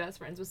like, I'll be best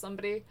friends with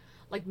somebody.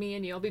 Like me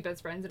and you'll be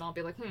best friends, and I'll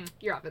be like,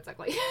 your outfit's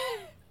ugly.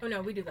 Oh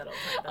no, we do that all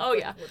the time. That's oh like,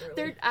 yeah, literally.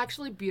 they're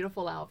actually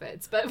beautiful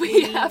outfits, but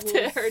we have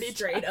to hurt each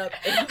straight other. up.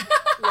 And,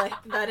 like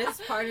that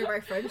is part of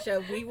our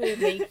friendship. We will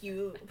make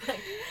you like.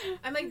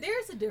 I'm like,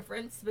 there's a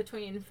difference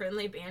between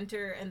friendly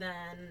banter and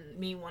then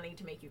me wanting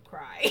to make you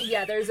cry.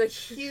 Yeah, there's a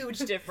huge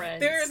difference.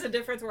 There is a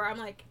difference where I'm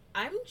like,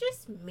 I'm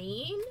just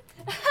mean,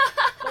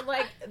 but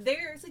like,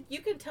 there's like,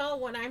 you can tell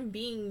when I'm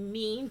being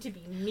mean to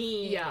be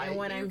mean, Yeah, and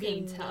when you I'm can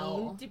being tell.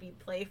 mean to be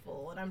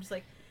playful, and I'm just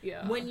like,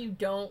 Yeah. when you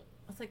don't.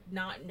 It's like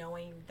not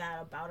knowing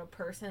that about a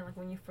person, like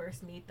when you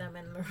first meet them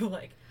and they're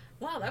like,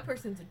 wow, that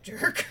person's a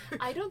jerk.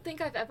 I don't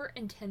think I've ever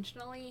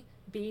intentionally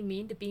been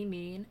mean to be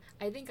mean.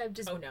 I think I've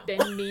just Oh, no.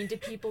 been mean to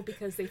people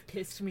because they've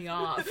pissed me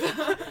off.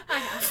 I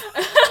have.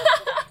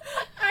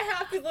 I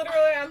have to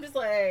literally, I'm just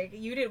like,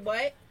 you did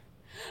what?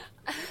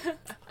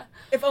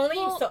 If only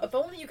if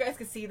only you guys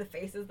could see the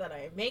faces that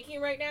I am making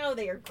right now,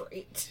 they are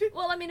great.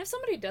 Well, I mean, if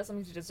somebody does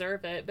something to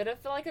deserve it, but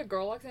if like a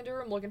girl walks into a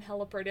room looking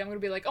hella pretty, I'm gonna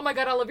be like, oh my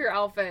god, I love your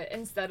outfit,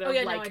 instead of Oh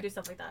yeah, like, no, I do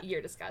stuff like that.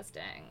 you're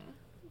disgusting.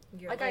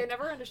 You're Like, I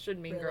never understood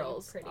Mean really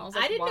Girls. pretty. I was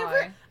like, didn't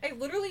why? I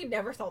literally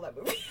never saw that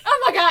movie.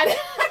 Oh my god!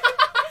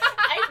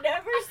 I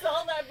never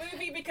saw that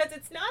movie because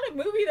it's not a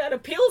movie that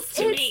appeals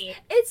to me.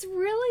 It's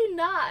really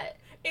not.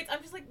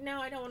 I'm just like,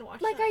 no, I don't want to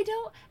watch Like, that.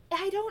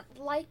 I don't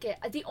like it.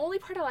 The only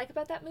part I like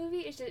about that movie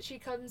is that she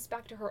comes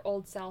back to her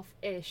old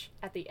self-ish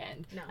at the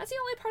end. No. That's the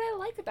only part I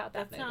like about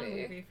that That's movie. not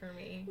a movie for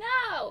me.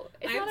 No!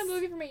 It's not a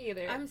movie for me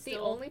either. I'm The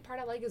still- only part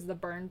I like is the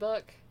burn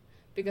book.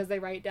 Because they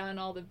write down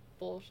all the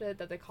bullshit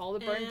that they call the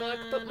burn book.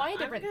 But my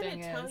different thing I'm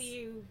gonna tell is...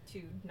 you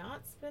to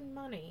not spend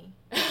money,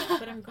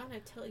 but I'm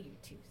gonna tell you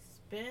to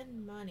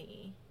spend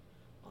money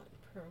on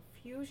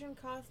Profusion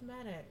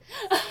Cosmetics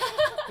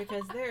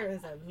because there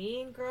is a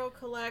Mean Girl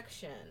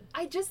collection.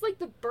 I just like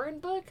the burn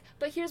book,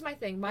 but here's my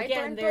thing. My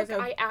Again, burn book, there's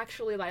a- I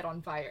actually light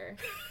on fire.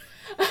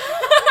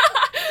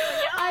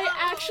 I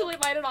actually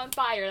light it on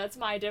fire. That's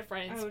my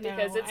difference. Oh, no,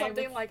 because it's I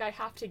something was- like I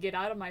have to get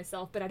out of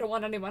myself, but I don't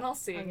want anyone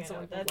else seeing, Okay, so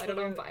no, I that's light it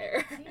on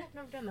fire. See, I've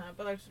never done that,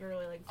 but I just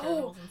really like Oh,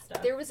 journals and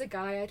stuff. There was a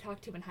guy I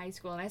talked to in high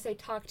school, and I say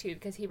talk to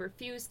because he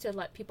refused to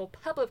let people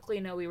publicly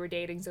know we were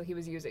dating, so he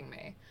was using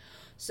me.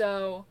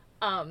 So,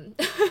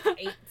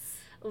 Eights.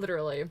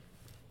 literally.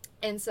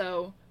 And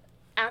so,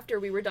 after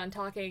we were done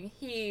talking,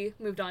 he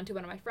moved on to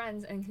one of my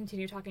friends and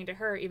continued talking to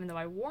her, even though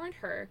I warned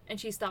her, and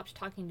she stopped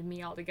talking to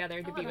me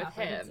altogether to Oh, be it with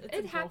happens. him. It's a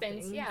It girl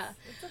happens, thing. yeah.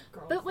 It's a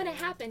girl But when it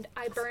thing. happened,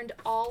 I burned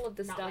all of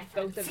the Not stuff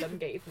my both of friends. them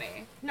gave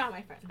me. Not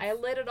my friends. I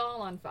lit it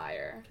all on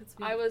fire. 'Cause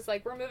we- I was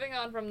like, we're moving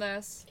on from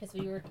this.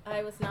 Because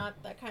I was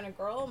not that kind of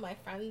girl. My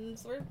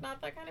friends were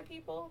not that kind of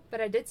people.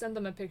 But I did send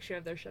them a picture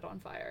of their shit on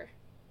fire.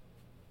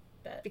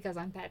 Bet. Because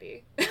I'm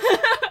petty.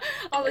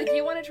 I was like,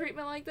 you want to treat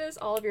me like this?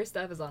 All of your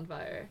stuff is on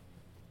fire.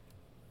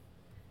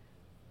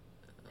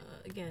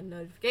 Again,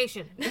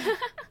 notification.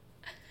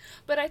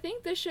 But I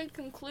think this should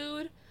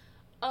conclude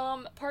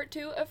part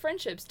 2 of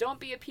friendships. Don't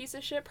be a piece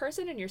of shit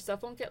person and your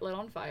stuff won't get lit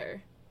on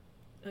fire.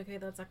 Okay,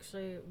 that's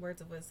actually words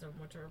of wisdom,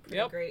 which are pretty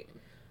Yep. great.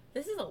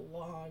 This is a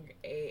long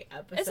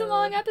episode. It's a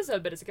long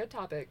episode, but it's a good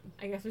topic.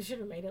 I guess we should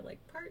have made it like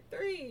part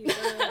 3.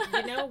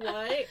 You know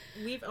what?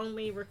 We've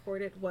only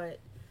recorded what?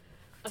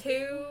 Part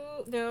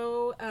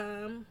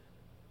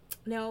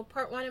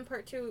 1 and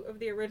part 2 of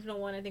the original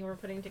one. I think we're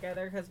putting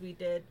together because we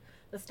did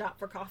the stop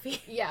for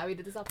coffee. Yeah, we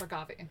did the stop for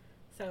coffee.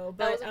 So, That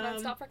but was a fun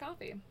stop for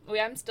coffee.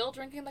 I'm still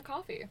drinking the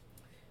coffee.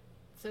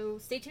 so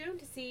stay tuned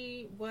to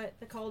see what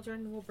the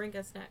cauldron will bring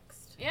us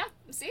next. Yeah,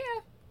 see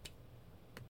ya.